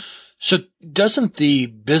person. So doesn't the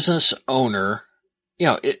business owner,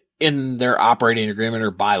 in their operating agreement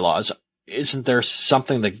or bylaws, isn't there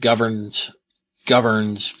something that governs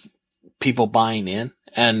people buying in?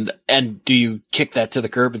 And do you kick that to the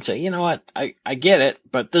curb and say, you know what, I get it,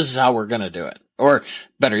 but this is how we're going to do it? Or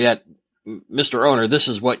better yet, Mr. Owner, this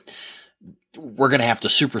is what we're going to have to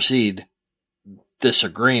supersede this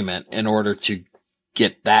agreement in order to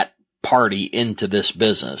get that party into this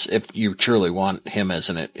business if you truly want him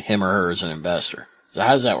or her as an investor. So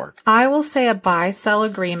how does that work? I will say a buy-sell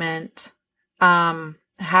agreement.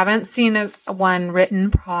 Haven't seen one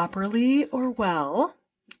written properly or well.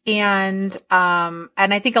 And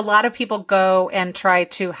I think a lot of people go and try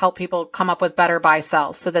to help people come up with better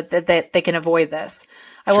buy-sells so that they can avoid this.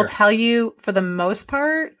 I will tell you, for the most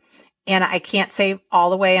part, and I can't say all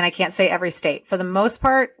the way and I can't say every state. For the most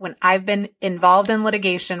part, when I've been involved in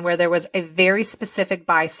litigation where there was a very specific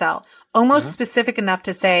buy-sell, almost specific enough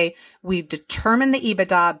to say, we determine the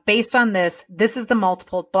EBITDA based on this. This is the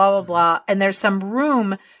multiple, blah, blah, blah. And there's some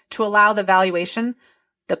room to allow the valuation.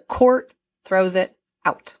 The court throws it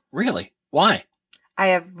out. Really? Why? I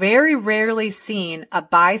have very rarely seen a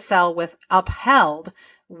buy-sell with upheld.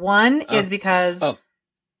 One is because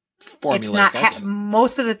it's not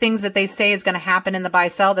most of the things that they say is going to happen in the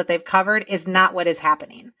buy-sell that they've covered is not what is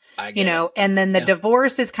happening. And then the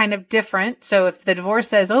divorce is kind of different. So if the divorce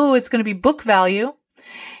says, oh, it's going to be book value.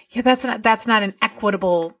 Yeah, that's not an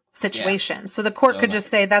equitable situation. So the court could just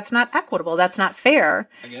say that's not equitable. That's not fair.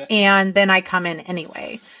 And then I come in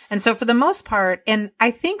anyway. And so for the most part, and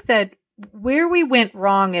I think that where we went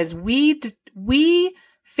wrong is we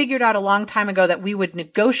figured out a long time ago that we would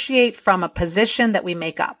negotiate from a position that we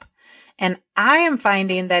make up. And I am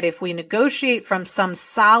finding that if we negotiate from some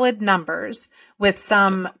solid numbers with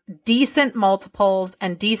some decent multiples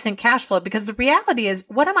and decent cash flow, because the reality is,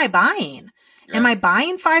 what am I buying? Right. Am I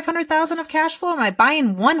buying 500,000 of cash flow? Am I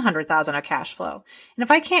buying 100,000 of cash flow? And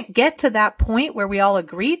if I can't get to that point where we all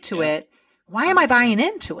agree to it, why am I buying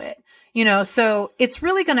into it? So it's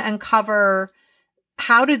really going to uncover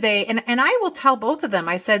how do they, and I will tell both of them,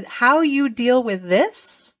 I said, how you deal with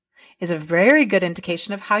this is a very good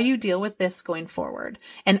indication of how you deal with this going forward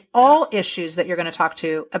and all issues that you're going to talk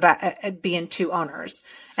to about being two owners.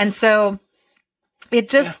 And so it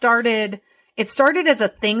just started as a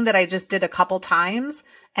thing that I just did a couple times.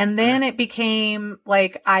 And then it became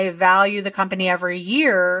like, I value the company every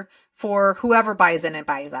year for whoever buys in and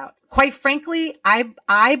buys out. Quite frankly,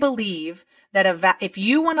 I believe that if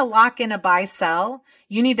you want to lock in a buy sell,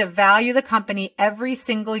 you need to value the company every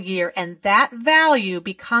single year. And that value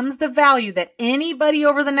becomes the value that anybody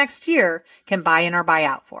over the next year can buy in or buy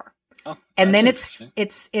out for. Oh, and then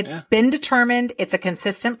it's been determined. It's a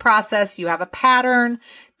consistent process. You have a pattern.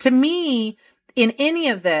 To me, in any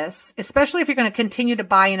of this, especially if you're going to continue to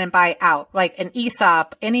buy in and buy out, like an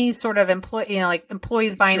ESOP, any sort of employee, like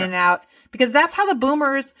employees buying in and out, because that's how the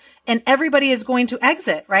boomers and everybody is going to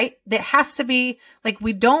exit, right? There has to be, like,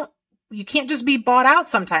 we don't you can't just be bought out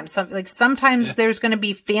sometimes. Sometimes there's going to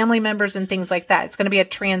be family members and things like that. It's going to be a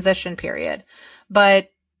transition period,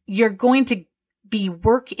 but you're going to be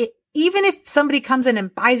even if somebody comes in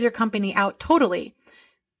and buys your company out totally,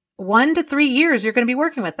 1 to 3 years, you're going to be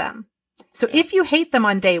working with them. So if you hate them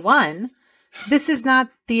on day one, this is not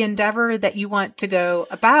the endeavor that you want to go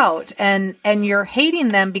about. And you're hating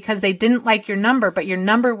them because they didn't like your number, but your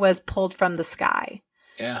number was pulled from the sky.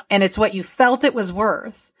 Yeah. And it's what you felt it was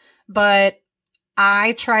worth. But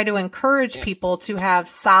I try to encourage people to have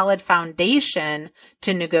solid foundation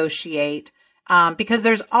to negotiate, because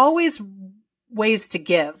there's always ways to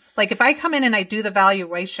give. Like if I come in and I do the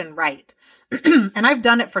valuation right, and I've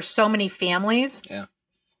done it for so many families. Yeah.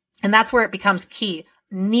 And that's where it becomes key.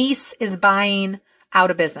 Niece is buying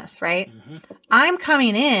out of business, right? Mm-hmm. I'm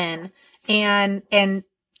coming in and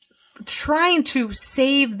trying to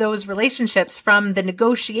save those relationships from the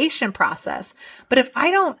negotiation process. But if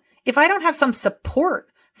I don't have some support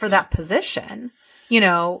for that position,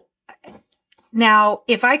 now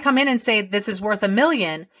if I come in and say this is worth $1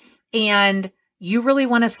 million and you really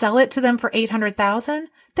want to sell it to them for 800,000,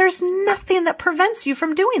 there's nothing that prevents you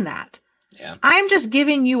from doing that. Yeah. I'm just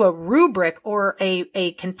giving you a rubric or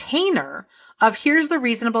a container of here's the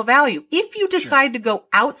reasonable value. If you decide to go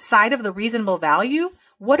outside of the reasonable value,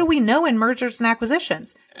 what do we know in mergers and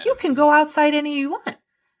acquisitions? Yeah. You can go outside any you want.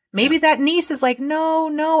 Maybe that niece is like,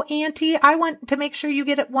 no, auntie, I want to make sure you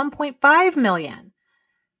get at 1.5 million.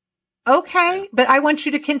 Okay. But I want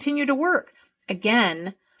you to continue to work.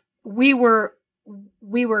 Again, we were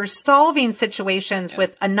solving situations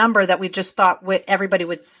with a number that we just thought everybody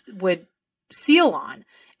would seal on,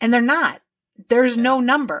 and they're not. There's no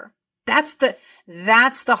number. That's the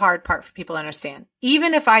hard part for people to understand.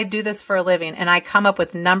 Even if I do this for a living and I come up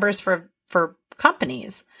with numbers for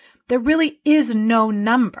companies, there really is no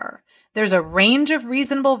number. There's a range of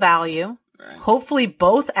reasonable value. Right. Hopefully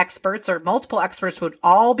both experts or multiple experts would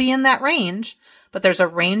all be in that range, but there's a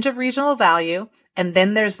range of reasonable value. And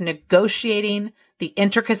then there's negotiating the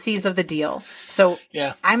intricacies of the deal. So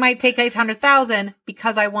I might take 800,000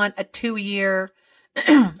 because I want a 2-year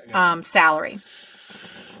salary.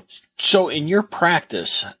 So in your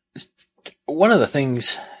practice, one of the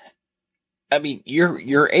things, I mean,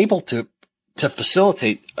 you're able to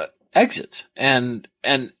facilitate exits and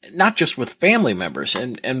not just with family members.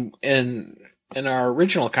 And in our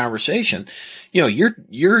original conversation,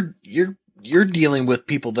 you're dealing with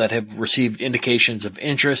people that have received indications of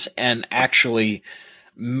interest and actually,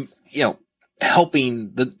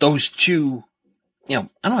 helping those two, I don't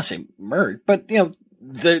want to say merge, but,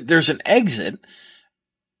 there's an exit,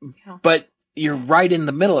 but you're right in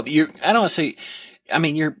the middle of it. I don't want to say, I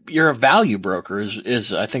mean, you're a value broker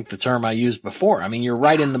is I think the term I used before. I mean, you're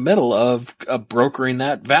right in the middle of brokering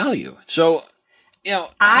that value. So,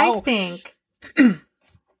 I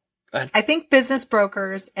think business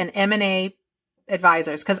brokers and M&A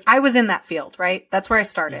advisors, because I was in that field, right? That's where I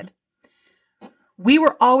started. Mm-hmm. We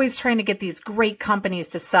were always trying to get these great companies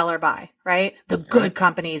to sell or buy, right? The good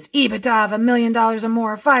companies, EBITDA of $1 million or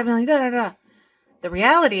more, 5 million, da, da, da. The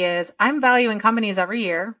reality is I'm valuing companies every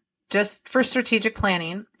year just for strategic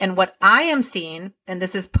planning. And what I am seeing, and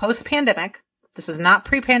this is post-pandemic, this was not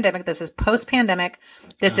pre-pandemic, this is post-pandemic.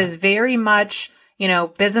 This is very much,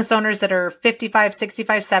 business owners that are 55,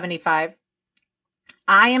 65, 75.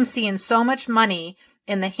 I am seeing so much money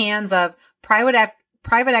in the hands of private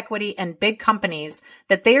equity and big companies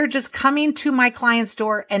that they are just coming to my client's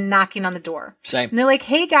door and knocking on the door. Same. And they're like,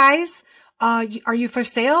 hey guys, are you for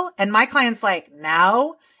sale? And my client's like,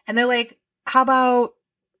 no. And they're like, how about,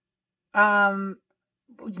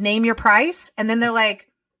 name your price? And then they're like,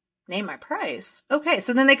 name my price. Okay.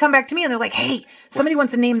 So then they come back to me and they're like, hey, somebody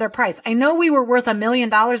wants to name their price. I know we were worth $1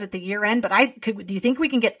 million at the year end, but do you think we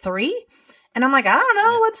can get 3? And I'm like, I don't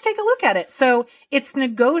know. Let's take a look at it. So it's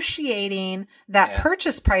negotiating that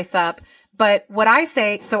purchase price up. But what I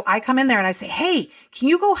say, so I come in there and I say, hey, can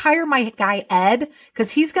you go hire my guy, Ed?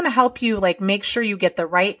 Cause he's going to help you make sure you get the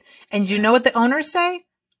right. And you know what the owners say?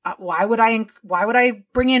 Why would I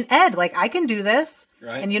bring in Ed? I can do this.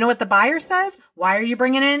 Right. And you know what the buyer says? Why are you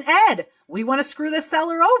bringing in Ed? We want to screw this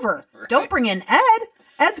seller over. Right. Don't bring in Ed.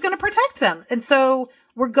 Ed's going to protect them. And so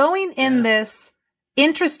we're going in this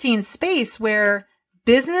interesting space where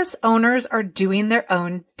business owners are doing their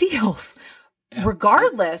own deals,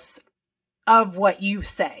 regardless of what you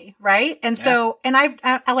say. Right. And so, and I'm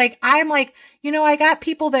like, I got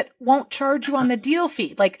people that won't charge you on the deal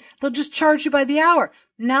fee. They'll just charge you by the hour.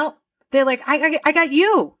 No, they're like, I got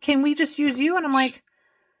you. Can we just use you? And I'm like,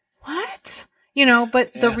 what?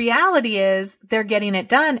 But the reality is they're getting it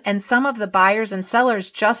done. And some of the buyers and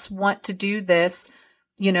sellers just want to do this,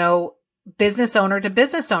 business owner to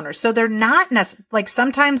business owner. So they're not like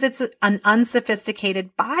sometimes it's an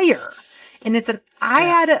unsophisticated buyer. And I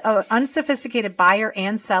had an unsophisticated buyer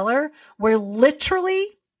and seller where literally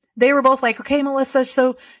they were both like, okay, Melissa,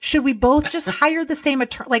 so should we both just hire the same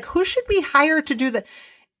attorney? Like, who should we hire to do the,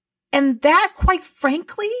 and that, quite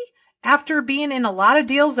frankly, after being in a lot of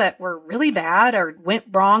deals that were really bad or went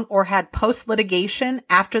wrong or had post litigation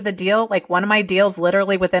after the deal, like one of my deals,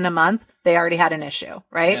 literally within a month, they already had an issue,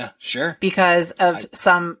 right? Yeah, sure. Because of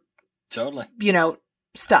some, totally,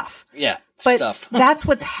 stuff. Yeah. But stuff. That's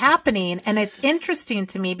what's happening. And it's interesting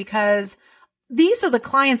to me because these are the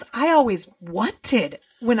clients I always wanted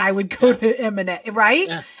when I would go to M&A, right?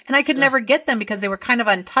 Yeah. And I could never get them because they were kind of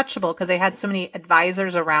untouchable because they had so many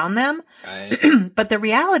advisors around them. Right. But the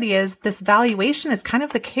reality is this valuation is kind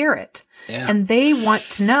of the carrot. Yeah. And they want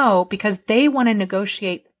to know because they want to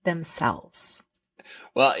negotiate themselves.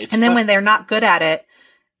 Well, and then when they're not good at it,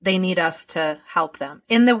 they need us to help them.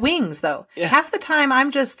 In the wings, though, half the time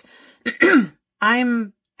I'm just,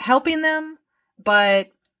 I'm helping them,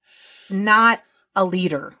 but not a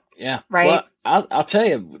leader. Yeah. Right. Well, I'll tell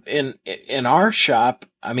you, in our shop,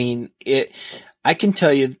 I mean, I can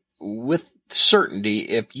tell you with certainty,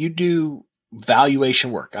 if you do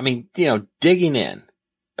valuation work, I mean, digging in,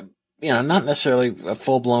 not necessarily a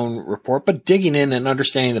full blown report, but digging in and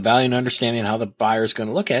understanding the value and understanding how the buyer is going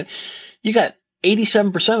to look at it, you got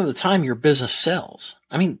 87% of the time your business sells.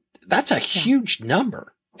 I mean, that's a huge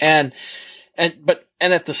number. And at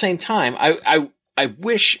the same time, I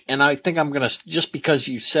wish, and I think I'm going to, just because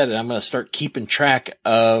you said it, I'm going to start keeping track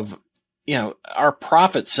of, our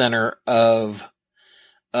profit center of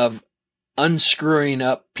unscrewing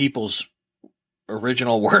up people's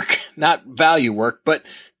original work, not value work, but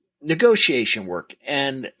negotiation work.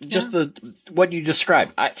 And just what you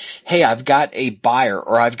described. I've got a buyer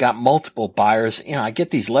or I've got multiple buyers. I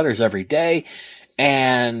get these letters every day,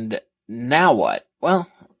 and now what? Well,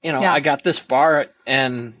 I got this bar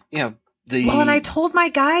and, and I told my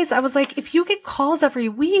guys, I was like, if you get calls every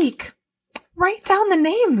week, write down the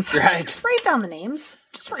names. Right. Just write down the names.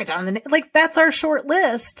 Like, that's our short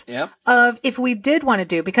list Yep. of if we did want to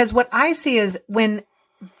do, because what I see is when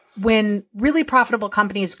really profitable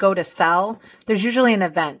companies go to sell, there's usually an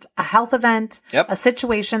event, a health event, a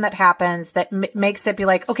situation that happens that makes it be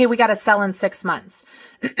like, okay, we got to sell in 6 months.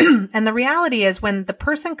 And the reality is when the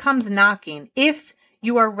person comes knocking, if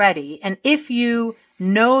you are ready and if you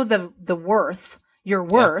know the worth, your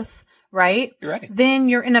worth, right? You're ready. Then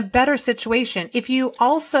you're in a better situation. If you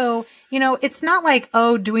also, it's not like,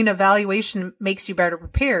 doing a valuation makes you better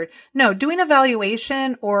prepared. No, doing a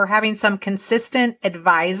valuation or having some consistent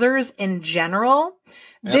advisors in general,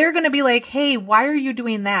 they're going to be like, hey, why are you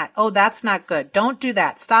doing that? Oh, that's not good. Don't do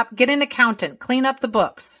that. Stop. Get an accountant. Clean up the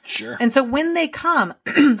books. Sure. And so when they come,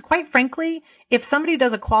 quite frankly, if somebody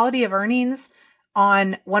does a quality of earnings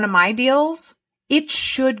on one of my deals, it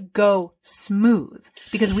should go smooth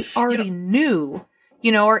because we already knew,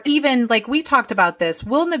 or even like we talked about this,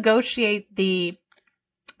 we'll negotiate the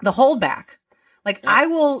holdback. Like I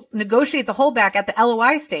will negotiate the holdback at the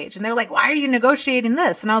LOI stage. And they're like, why are you negotiating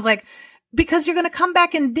this? And I was like, because you're going to come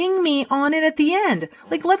back and ding me on it at the end.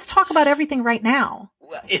 Like, let's talk about everything right now.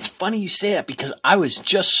 Well, it's funny you say that because I was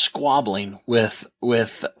just squabbling with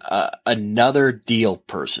another deal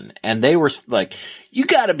person, and they were like, "You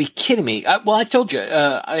got to be kidding me!" I told you,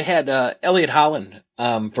 I had Elliot Holland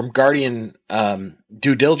from Guardian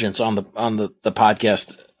Due Diligence on the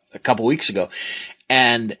podcast a couple weeks ago,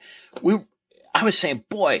 and I was saying,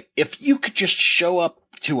 boy, if you could just show up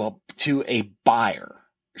to a buyer.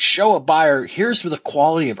 Show a buyer, here's the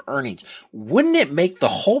quality of earnings. Wouldn't it make the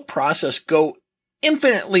whole process go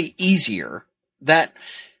infinitely easier?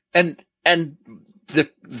 And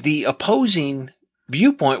the opposing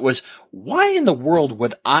viewpoint was, why in the world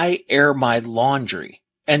would I air my laundry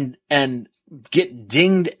and get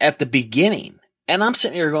dinged at the beginning? And I'm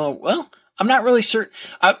sitting here going, well, I'm not really certain.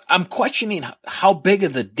 I'm questioning how big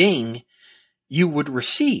of the ding you would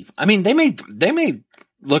receive. I mean, they may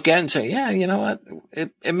look at it and say, yeah, you know what?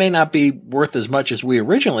 It may not be worth as much as we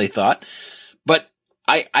originally thought, but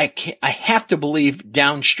I have to believe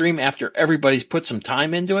downstream after everybody's put some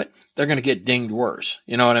time into it, they're going to get dinged worse.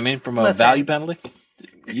 You know what I mean? From a value penalty.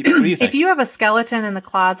 What do you think? If you have a skeleton in the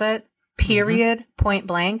closet, period, point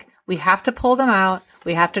blank, we have to pull them out.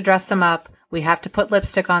 We have to dress them up. We have to put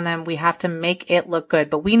lipstick on them. We have to make it look good,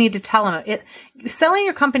 but we need to tell them selling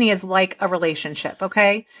your company is like a relationship.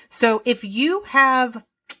 Okay. So if you have,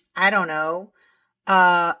 I don't know,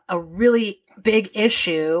 a really big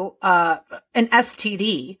issue, an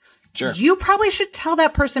STD, sure, you probably should tell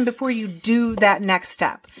that person before you do that next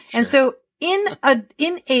step. Sure. And so in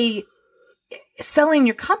a selling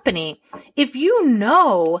your company, if you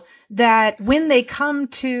know that when they come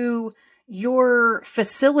to your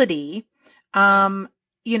facility,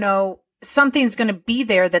 you know, something's going to be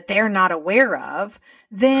there that they're not aware of,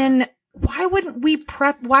 then why wouldn't we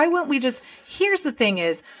why wouldn't we just, here's the thing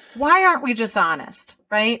is, why aren't we just honest,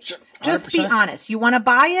 right? Sure, just be honest. You want to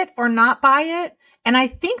buy it or not buy it? And I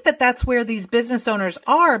think that that's where these business owners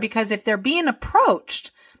are, because if they're being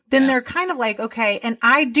approached, then they're kind of like, okay. And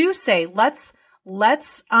I do say, let's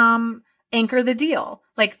anchor the deal.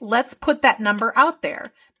 Like, let's put that number out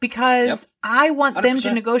there, because I want 100%. Them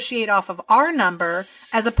to negotiate off of our number,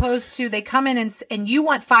 as opposed to they come in and you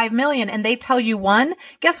want 5 million and they tell you 1.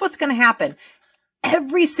 Guess what's going to happen?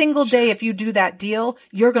 Every single day, if you do that deal,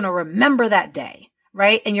 you're going to remember that day,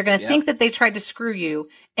 right? And you're going to think that they tried to screw you,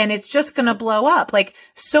 and it's just going to blow up. Like,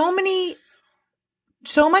 so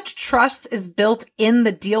much trust is built in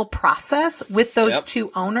the deal process with those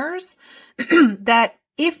two owners that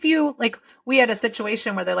if you, like, we had a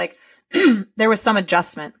situation where they're like, there was some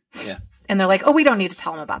adjustment. Yeah. And they're like, oh, we don't need to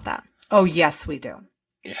tell them about that. Oh, yes, we do.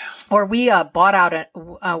 Yeah. Or we bought out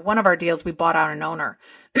one of our deals. We bought out an owner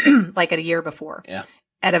like a year before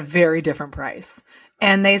at a very different price.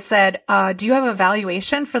 And they said, do you have a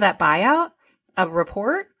valuation for that buyout, a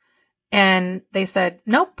report? And they said,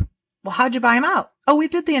 nope. Well, how'd you buy him out? Oh, we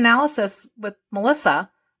did the analysis with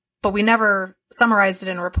Melissa, but we never summarized it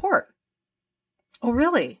in a report. Oh,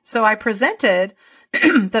 really? So I presented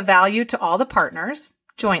the value to all the partners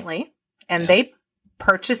jointly, and they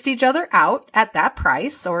purchased each other out at that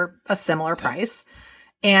price or a similar price.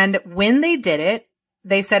 And when they did it,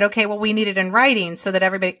 they said, okay, well, we need it in writing so that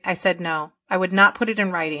everybody, I said, no, I would not put it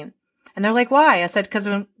in writing. And they're like, why? I said, because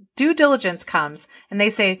when due diligence comes and they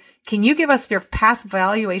say, can you give us your past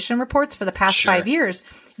valuation reports for the past 5 years?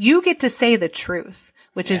 You get to say the truth,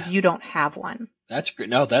 which is you don't have one. That's great.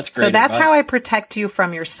 No, that's great. So that's how I protect you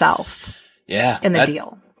from yourself. Yeah. In the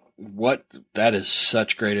deal. That is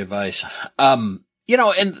such great advice. You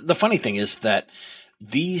know, and the funny thing is that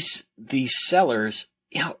these sellers,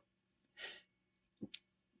 you know,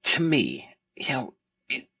 to me, you know,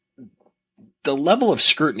 the level of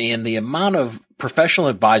scrutiny and the amount of professional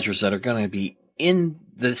advisors that are going to be in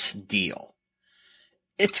this deal,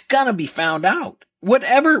 it's going to be found out.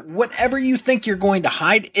 Whatever you think you're going to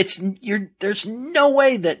hide, there's no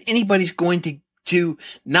way that anybody's going to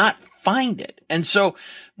not find it. And so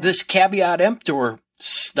this caveat emptor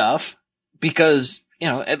stuff, because, you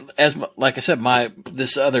know, as like I said,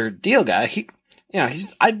 this other deal guy,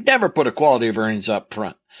 I'd never put a quality of earnings up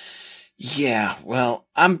front. Yeah, well,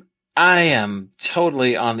 I am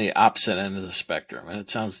totally on the opposite end of the spectrum, and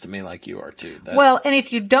it sounds to me like you are too. Well, and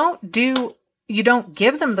if you don't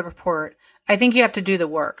give them the report, I think you have to do the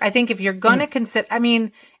work. I think if you're going to consider, I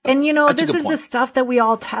mean, and you know, that's this is point. The stuff that we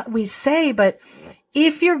all we say, but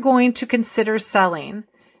if you're going to consider selling,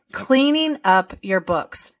 cleaning up your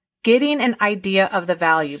books, getting an idea of the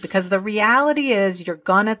value, because the reality is you're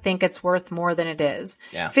going to think it's worth more than it is.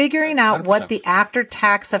 Yeah. Figuring out 100%. What the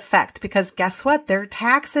after-tax effect, because guess what? There are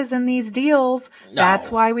taxes in these deals. No.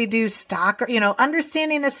 That's why we do stock, you know,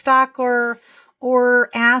 understanding a stock or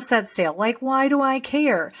asset sale. Like, why do I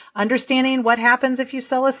care? Understanding what happens if you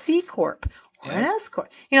sell a C Corp or an S Corp.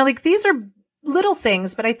 You know, like, these are little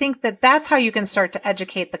things, but I think that that's how you can start to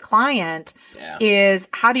educate the client is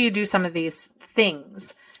how do you do some of these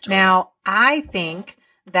things? Totally. Now, I think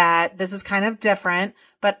that this is kind of different,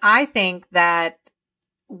 but I think that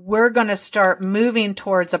we're going to start moving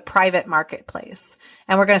towards a private marketplace,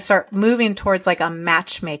 and we're going to start moving towards like a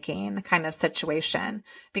matchmaking kind of situation,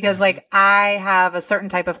 because like I have a certain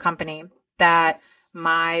type of company that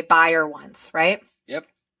my buyer wants, right? Yep.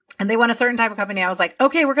 And they want a certain type of company. I was like,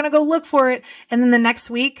 okay, we're going to go look for it. And then the next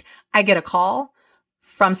week I get a call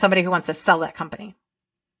from somebody who wants to sell that company.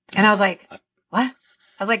 And I was like, what?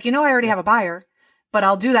 I was like, you know, I already have a buyer, but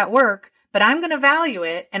I'll do that work, but I'm going to value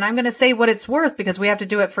it and I'm going to say what it's worth, because we have to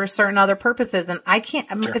do it for certain other purposes. And I can't,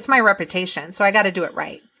 it's my reputation. So I got to do it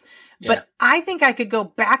right. Yeah. But I think I could go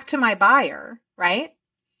back to my buyer, right?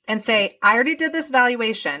 And say, I already did this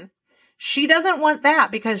valuation. She doesn't want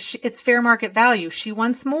that because it's fair market value. She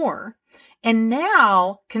wants more. And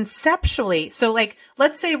now conceptually, so like,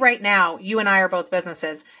 let's say right now, you and I are both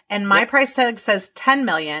businesses and my price tag says 10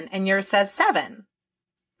 million and yours says 7.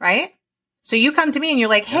 Right? So you come to me and you're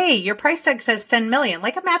like, hey, your price tag says 10 million,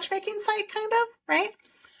 like a matchmaking site kind of, right?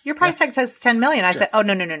 Your price tag says 10 million. I said, oh,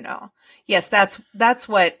 no. Yes, that's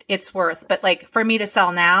what it's worth. But like for me to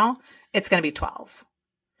sell now, it's going to be 12.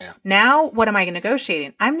 Yeah. Now, what am I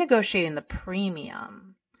negotiating? I'm negotiating the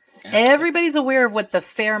premium. Yeah. Everybody's aware of what the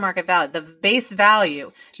fair market value, the base value.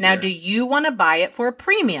 Sure. Now, do you want to buy it for a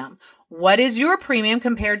premium? what is your premium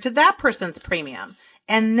compared to that person's premium?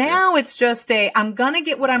 And now it's just I'm going to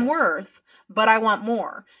get what I'm worth, but I want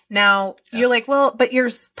more. Now you're like, well, but your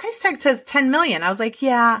price tag says 10 million. I was like,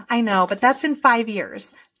 yeah, I know, but that's in 5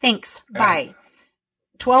 years. Thanks. Right. Bye.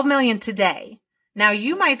 12 million today. Now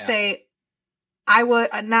you might say, I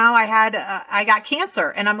got cancer.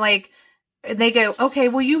 And I'm like, they go, okay,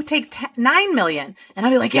 well, you take 9 million. And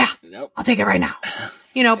I'll be like, yeah, Nope. I'll take it right now.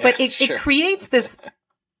 But it creates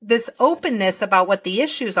this openness about what the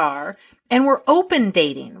issues are. And we're open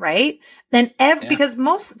dating, right? Then because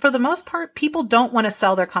for the most part, people don't want to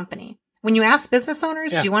sell their company. When you ask business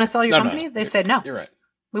owners, do you want to sell your company? They said, no. You're right.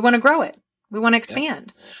 We want to grow it. We want to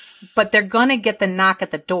expand. But they're going to get the knock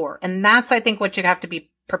at the door. And that's, I think, what you have to be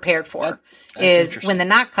prepared for is when the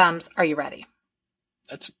knock comes, are you ready?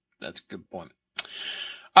 That's a good point.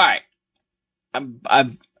 All right. I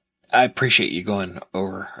appreciate you going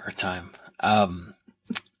over our time.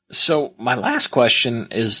 So my last question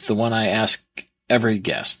is the one I ask every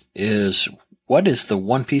guest is, what is the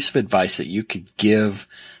one piece of advice that you could give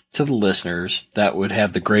to the listeners that would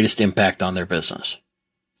have the greatest impact on their business?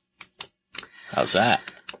 How's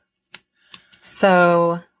that?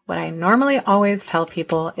 So what I normally always tell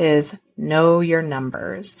people is know your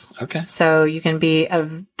numbers. Okay. So you can be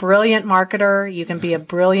a brilliant marketer. You can be a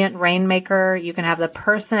brilliant rainmaker. You can have the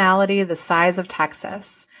personality the size of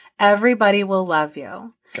Texas. Everybody will love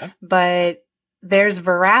you. Okay. But there's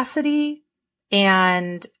veracity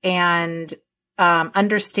and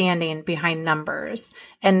understanding behind numbers.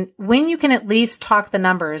 And when you can at least talk the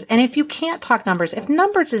numbers, and if you can't talk numbers, if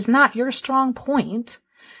numbers is not your strong point,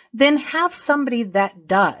 then have somebody that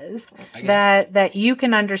does, that you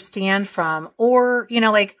can understand from, or,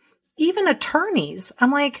 like even attorneys.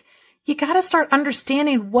 I'm like, you got to start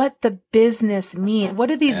understanding what the business mean. What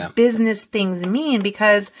do these business things mean?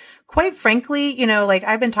 Because quite frankly, like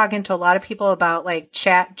I've been talking to a lot of people about like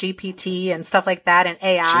Chat GPT and stuff like that and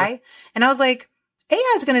AI. Sure. And I was like,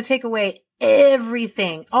 AI is going to take away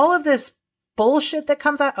everything. All of this bullshit that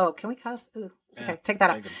comes out. Oh, can we cuss? Ooh, okay, take that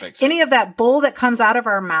out. Any of that bull that comes out of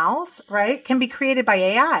our mouths, right, can be created by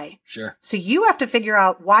AI. Sure. So you have to figure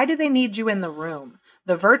out, why do they need you in the room?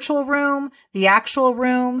 The virtual room, the actual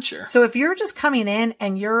room. Sure. So if you're just coming in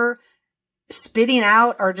and you're spitting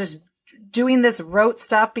out or just doing this rote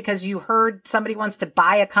stuff because you heard somebody wants to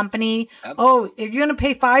buy a company. Yep. Oh, you're going to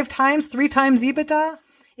pay 5 times, 3 times EBITDA.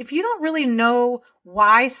 If you don't really know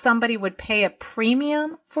why somebody would pay a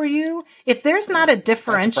premium for you, if there's not a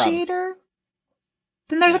differentiator,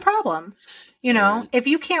 then there's a problem. If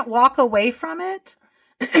you can't walk away from it,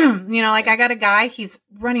 like I got a guy, he's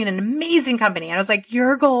running an amazing company. And I was like,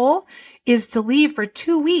 your goal is to leave for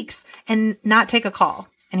 2 weeks and not take a call.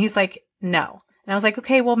 And he's like, no. And I was like,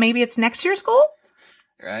 okay, well, maybe it's next year's goal.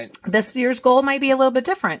 Right. This year's goal might be a little bit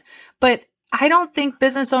different, but I don't think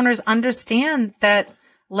business owners understand that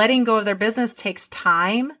letting go of their business takes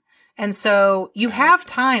time. And so you have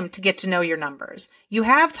time to get to know your numbers. You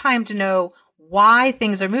have time to know why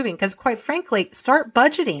things are moving. Because quite frankly, start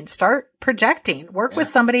budgeting, start projecting, work with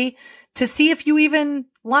somebody to see if you even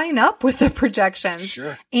line up with the projections.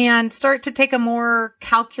 Sure. And start to take a more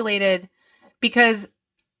calculated, because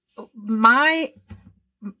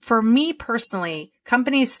for me personally,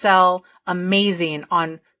 companies sell amazing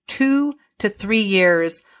on 2 to 3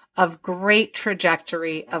 years of great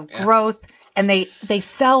trajectory of growth, and they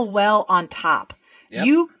sell well on top. Yep.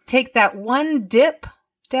 You take that one dip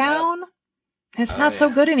down, it's not so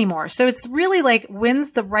good anymore. So it's really like,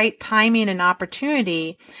 when's the right timing and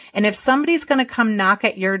opportunity? And if somebody's going to come knock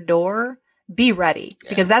at your door, be ready,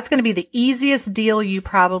 because that's going to be the easiest deal you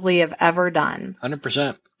probably have ever done.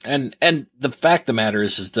 100%. And the fact of the matter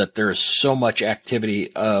is that there is so much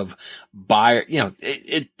activity of buyer.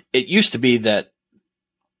 It used to be that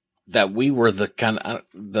we were the kind of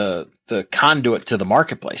the conduit to the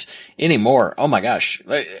marketplace. Anymore, oh my gosh,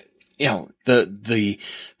 the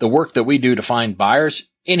work that we do to find buyers,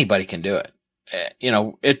 anybody can do it.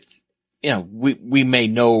 We may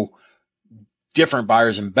know different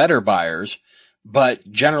buyers and better buyers, but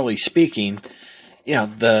generally speaking,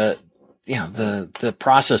 the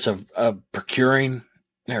process of procuring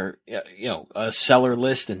or, a seller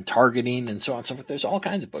list and targeting and so on and so forth. There's all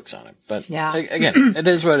kinds of books on it, but again, it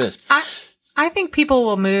is what it is. I think people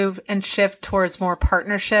will move and shift towards more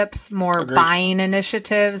partnerships, more buying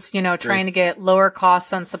initiatives, trying to get lower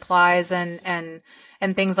costs on supplies and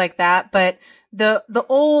things like that. But the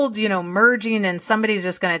old, merging and somebody's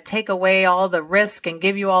just going to take away all the risk and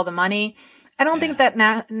give you all the money, I don't think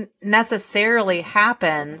that necessarily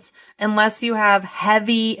happens unless you have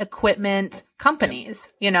heavy equipment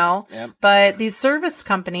companies, But these service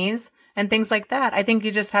companies, and things like that. I think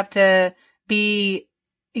you just have to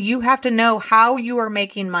you have to know how you are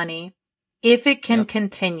making money, if it can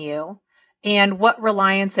continue, and what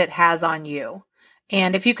reliance it has on you.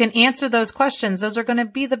 And if you can answer those questions, those are going to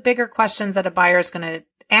be the bigger questions that a buyer is going to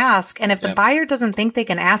ask. And if the buyer doesn't think they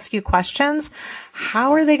can ask you questions,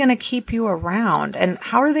 how are they going to keep you around? And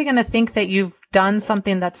how are they going to think that you've done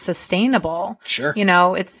something that's sustainable? Sure. You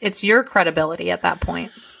know, it's your credibility at that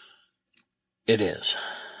point. It is.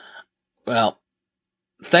 Well,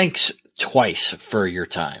 thanks twice for your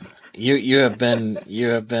time. You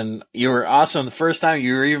were awesome the first time.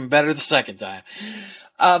 You were even better the second time.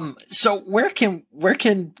 So where can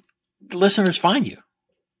listeners find you?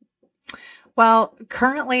 Well,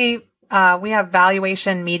 currently, we have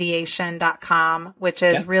valuationmediation.com, which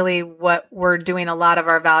is really what we're doing a lot of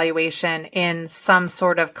our valuation in some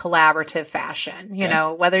sort of collaborative fashion. You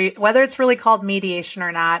know, whether it's really called mediation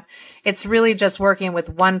or not, it's really just working with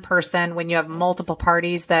one person when you have multiple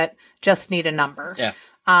parties that just need a number. Yeah.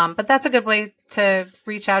 But that's a good way to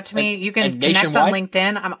reach out to me. You can connect on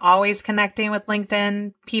LinkedIn. I'm always connecting with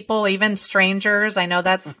LinkedIn people, even strangers. I know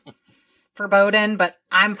that's verboten, but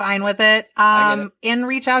I'm fine with it. And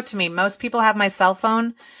reach out to me. Most people have my cell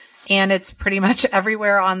phone, and it's pretty much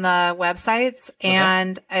everywhere on the websites. Okay.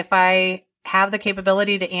 And if I have the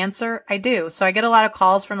capability to answer, I do. So I get a lot of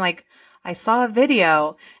calls from like, I saw a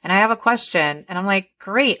video and I have a question, and I'm like,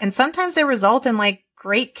 great. And sometimes they result in like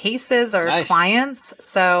great cases or clients.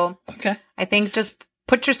 So I think just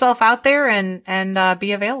put yourself out there and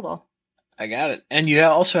be available. I got it. And you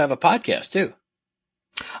also have a podcast too.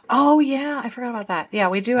 Oh yeah. I forgot about that. Yeah.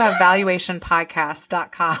 We do have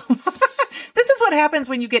valuationpodcast.com. This is what happens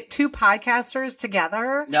when you get two podcasters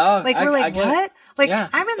together. No, like we're like, what? Like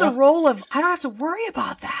I'm in the role of, I don't have to worry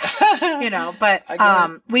about that, you know, but,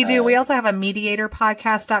 we do. We also have a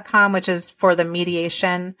mediatorpodcast.com, which is for the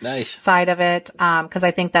mediation side of it. Cause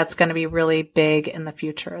I think that's going to be really big in the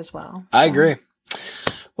future as well. So. I agree.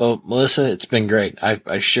 Well, Melissa, it's been great.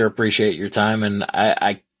 I sure appreciate your time, and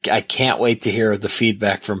I can't wait to hear the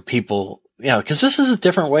feedback from people, you know, cause this is a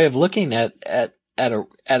different way of looking at a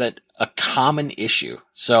common issue.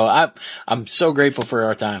 So I'm so grateful for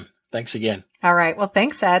our time. Thanks again. All right. Well,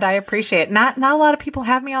 thanks, Ed. I appreciate it. Not a lot of people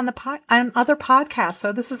have me on on other podcasts,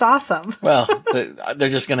 so this is awesome. Well, they're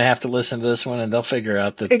just going to have to listen to this one, and they'll figure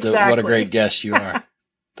out that what a great guest you are.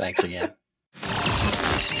 Thanks again.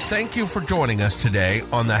 Thank you for joining us today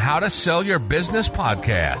on the How to Sell Your Business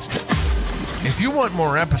podcast. If you want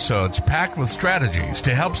more episodes packed with strategies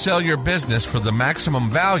to help sell your business for the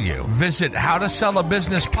maximum value, visit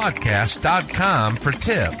howtosellabusinesspodcast.com for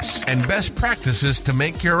tips and best practices to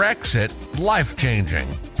make your exit life-changing.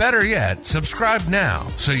 Better yet, subscribe now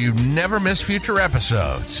so you never miss future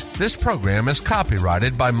episodes. This program is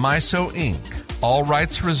copyrighted by MISO Inc. All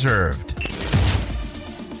rights reserved.